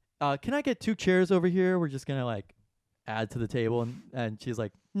 can I get 2 chairs over here? We're just going to like add to the table. And she's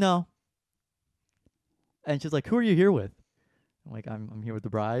like, no. And she's like, who are you here with? I'm like, I'm here with the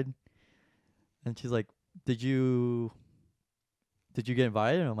bride. And she's like, did you get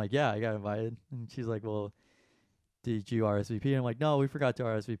invited? And I'm like, yeah, I got invited. And she's like, well, did you RSVP? And I'm like, no, we forgot to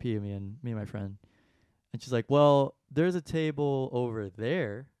RSVP, me and my friend. And she's like, well, there's a table over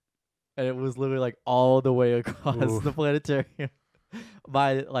there. And it was literally like all the way across the planetarium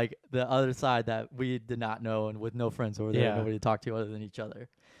by like the other side that we did not know, and with no friends over there, Yeah. nobody to talk to other than each other.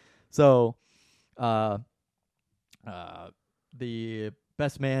 So the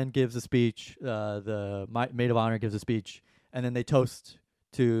best man gives a speech, the maid of honor gives a speech, and then they toast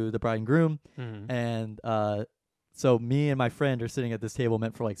to the bride and groom. Mhm. And so me and my friend are sitting at this table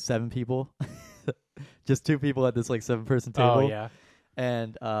meant for like 7 people. Just 2 people at this like 7-person table. Oh yeah.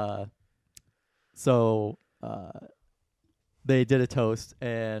 And so they did a toast,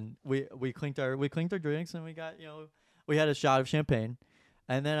 and we clinked our drinks, and we got, we had a shot of champagne.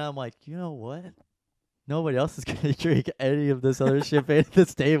 And then I'm like, you know what? Nobody else is gonna drink any of this other champagne at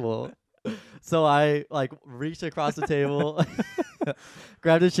this table. So I like reached across the table,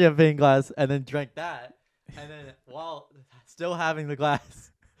 grabbed a champagne glass, and then drank that. And then while still having the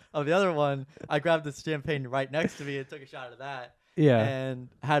glass of the other one, I grabbed the champagne right next to me and took a shot of that. Yeah. And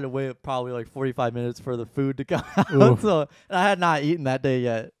had to wait probably like 45 minutes for the food to come out. Oof. So, and I had not eaten that day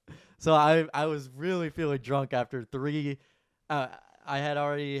yet. So I was really feeling drunk after 3. I had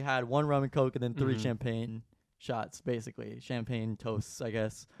already had 1 rum and coke and then 3 Mhm. champagne shots, basically. Champagne toasts, I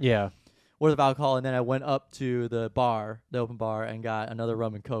guess, Yeah. worth of alcohol. And then I went up to the open bar, and got another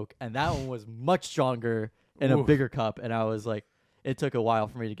rum and coke. And that one was much stronger in a Oof. bigger cup. And I was like, it took a while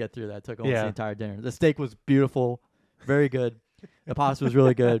for me to get through that. It took almost Yeah. the entire dinner. The steak was beautiful, very good. The pasta was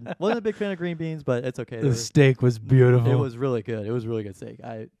really good. Wasn't a big fan of green beans, but it's okay. The steak was beautiful. It was really good. It was really good steak.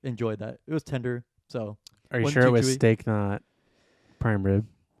 I enjoyed that. It was tender. So Are you wasn't sure it too was chewy. steak, not prime rib?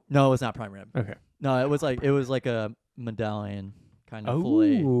 no, it was not prime rib. Okay. No, it was like a medallion kind of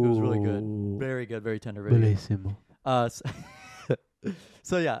fillet. It was really good. Very good. Very tender. Very good. Bellissimo.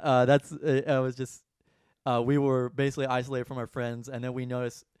 So yeah, that's I was just we were basically isolated from our friends, and then we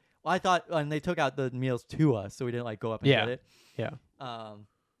noticed. Well, I thought, and they took out the meals to us, so we didn't like go up and Yeah. get it. Yeah.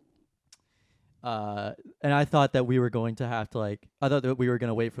 And I thought that we were going to have to I thought that we were going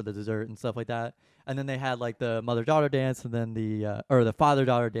to wait for the dessert and stuff like that. And then they had like the mother-daughter dance, and then the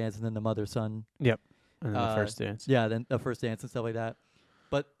father-daughter dance, and then the mother-son. Yep. And then the Uh, first dance. Yeah, then the first dance and stuff like that.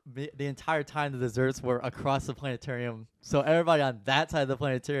 But the entire time the desserts were across the planetarium, so everybody on that side of the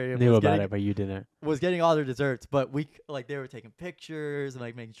planetarium Knew was about getting, it, but you didn't. was getting all their desserts. But we they were taking pictures and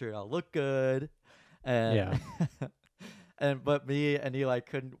like making sure it all looked good. And Yeah. but me and Eli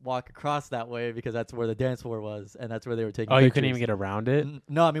couldn't walk across that way because that's where the dance floor was, and that's where they were taking Oh, pictures. you couldn't even get around it?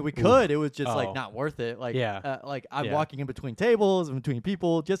 No, I mean we could. It was just Oh. like not worth it. Like Yeah. like I'm Yeah. walking in between tables and between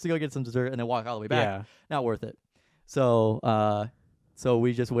people just to go get some dessert and then walk all the way back. Yeah. Not worth it. So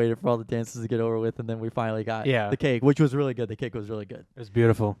we just waited for all the dances to get over with, and then we finally got Yeah. the cake, which was really good. The cake was really good. It was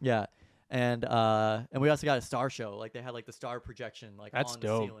beautiful. Yeah. And we also got a star show. Like they had like the star projection like That's on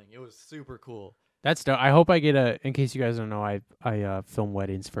dope. the ceiling. It was super cool. That's dope. I hope I get in case you guys don't know, I film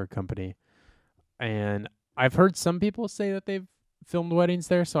weddings for a company. And I've heard some people say that they've filmed weddings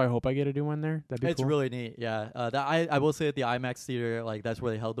there, so I hope I get to do one there. That'd be It's cool. really neat. Yeah. I will say at the IMAX theater, like that's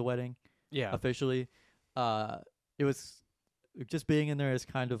where they held the wedding Yeah. officially. It was just being in there is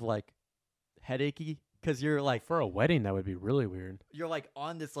kind of like headachy because you're like For a wedding, that would be really weird. you're like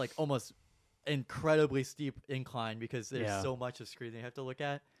on this like almost incredibly steep incline because there's Yeah. so much of screen you have to look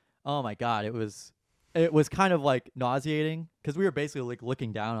at. Oh my god, it was kind of like nauseating because we were basically like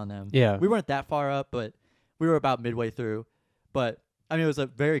looking down on them. Yeah. We weren't that far up, but we were about midway through. But I mean, it was a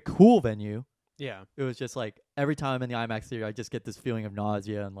very cool venue. Yeah. It was just like every time I'm in the IMAX theater, I just get this feeling of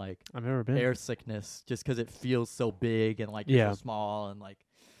nausea and like I've never been. air sickness just because it feels so big and like you're Yeah. so small and like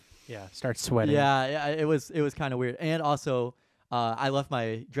Yeah. Start sweating. yeah, it was kind of weird. And also, I left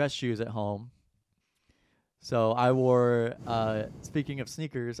my dress shoes at home. So I wore, speaking of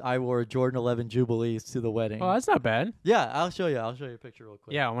sneakers, I wore Jordan 11 Jubilees to the wedding. Oh, that's not bad. Yeah, I'll show you a picture real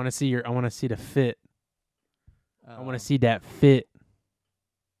quick. Yeah, I want to see the fit. I want Um, to see that fit.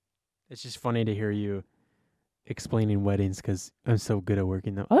 It's just funny to hear you explaining weddings because I'm so good at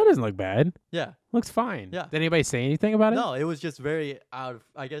working them. Oh, that doesn't look bad. Yeah. Looks fine. Yeah. Did anybody say anything about it? No, it was just very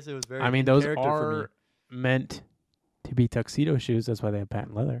I guess it was very I mean, in those character for me. are meant to be tuxedo shoes. That's why they have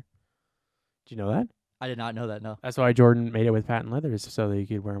patent leather. Do you know that? I did not know that. No, That's why Jordan made it with patent leather, is so that you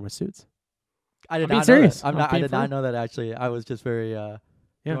could wear them with suits. I did I'm being not serious. know that. I'm I being did for not real. know that actually. I was just very Yeah,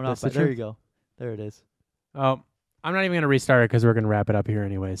 thrown that's off. the There you truth. go. There it is. Oh, I'm not even going to restart it because we're going to wrap it up here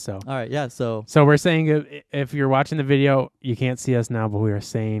anyway. So All right. Yeah. So we're saying if you're watching the video, you can't see us now, but we are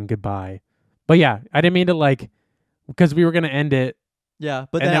saying goodbye. But yeah, I didn't mean to because we were going to end it, yeah,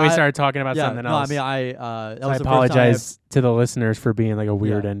 but and then we started talking about yeah, something no, else. I mean, that So I was the first time apologize to the listeners for being like a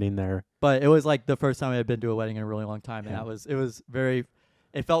weird Yeah. ending there. but it was like the first time I had been to a wedding in a really long time, and Yeah. it was very.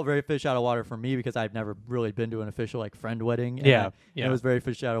 It felt very fish out of water for me because I've never really been to an official friend wedding. And Yeah, and yeah. it was very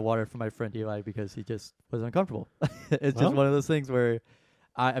fish out of water for my friend Eli because he just was uncomfortable. It's Well. just one of those things where,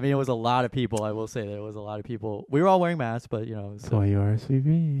 I mean, it was a lot of people. I will say that it was a lot of people. We were all wearing masks, but So you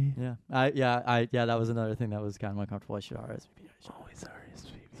RSVP. yeah, that was another thing that was kind of uncomfortable. I should RSVP. Always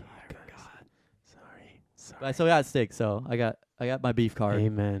RSVP. God. Sorry. But I still got steak, so I got my beef card.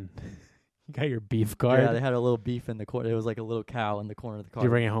 Amen. You got your beef card. Yeah, they had a little beef in the corner. It was like a little cow in the corner of the Did card. you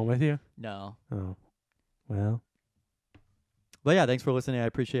bring it home with you? No. Oh, well. But yeah, thanks for listening. I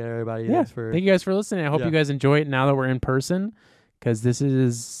appreciate everybody. Yeah. Thanks for Thank you guys for listening. I hope Yeah. you guys enjoy it now that we're in person, because this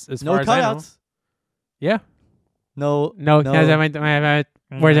is as no far as I know. cutouts. Yeah. No. No. No. Where's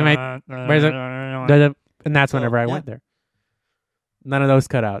it? And that's whenever I yeah. went there. None of those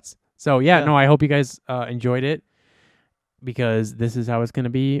cutouts. So Yeah. no, I hope you guys enjoyed it, because this is how it's going to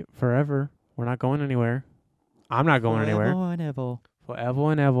be forever. We're not going anywhere. I'm not going anywhere. Forever and ever.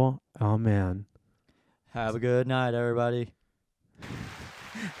 Forever and ever. Oh, man. Have a good night, everybody.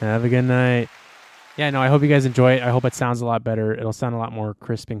 Have a good night. Yeah, no, I hope you guys enjoy it. I hope it sounds a lot better. It'll sound a lot more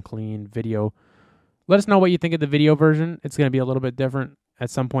crisp and clean video. Let us know what you think of the video version. It's going to be a little bit different. At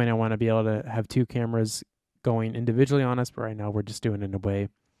some point, I want to be able to have two cameras going individually on us, but right now we're just doing it in a way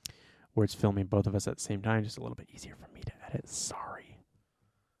where it's filming both of us at the same time. Just a little bit easier for me to edit. Sorry.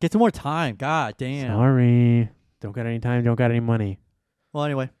 Get some more time. God damn. Sorry. Don't got any time. Don't got any money. Well,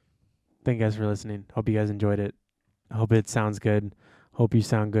 anyway. Thank you guys for listening. Hope you guys enjoyed it. Hope it sounds good. Hope you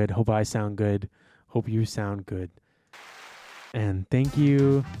sound good. Hope I sound good. Hope you sound good. And thank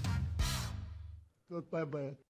you. Goodbye, bye.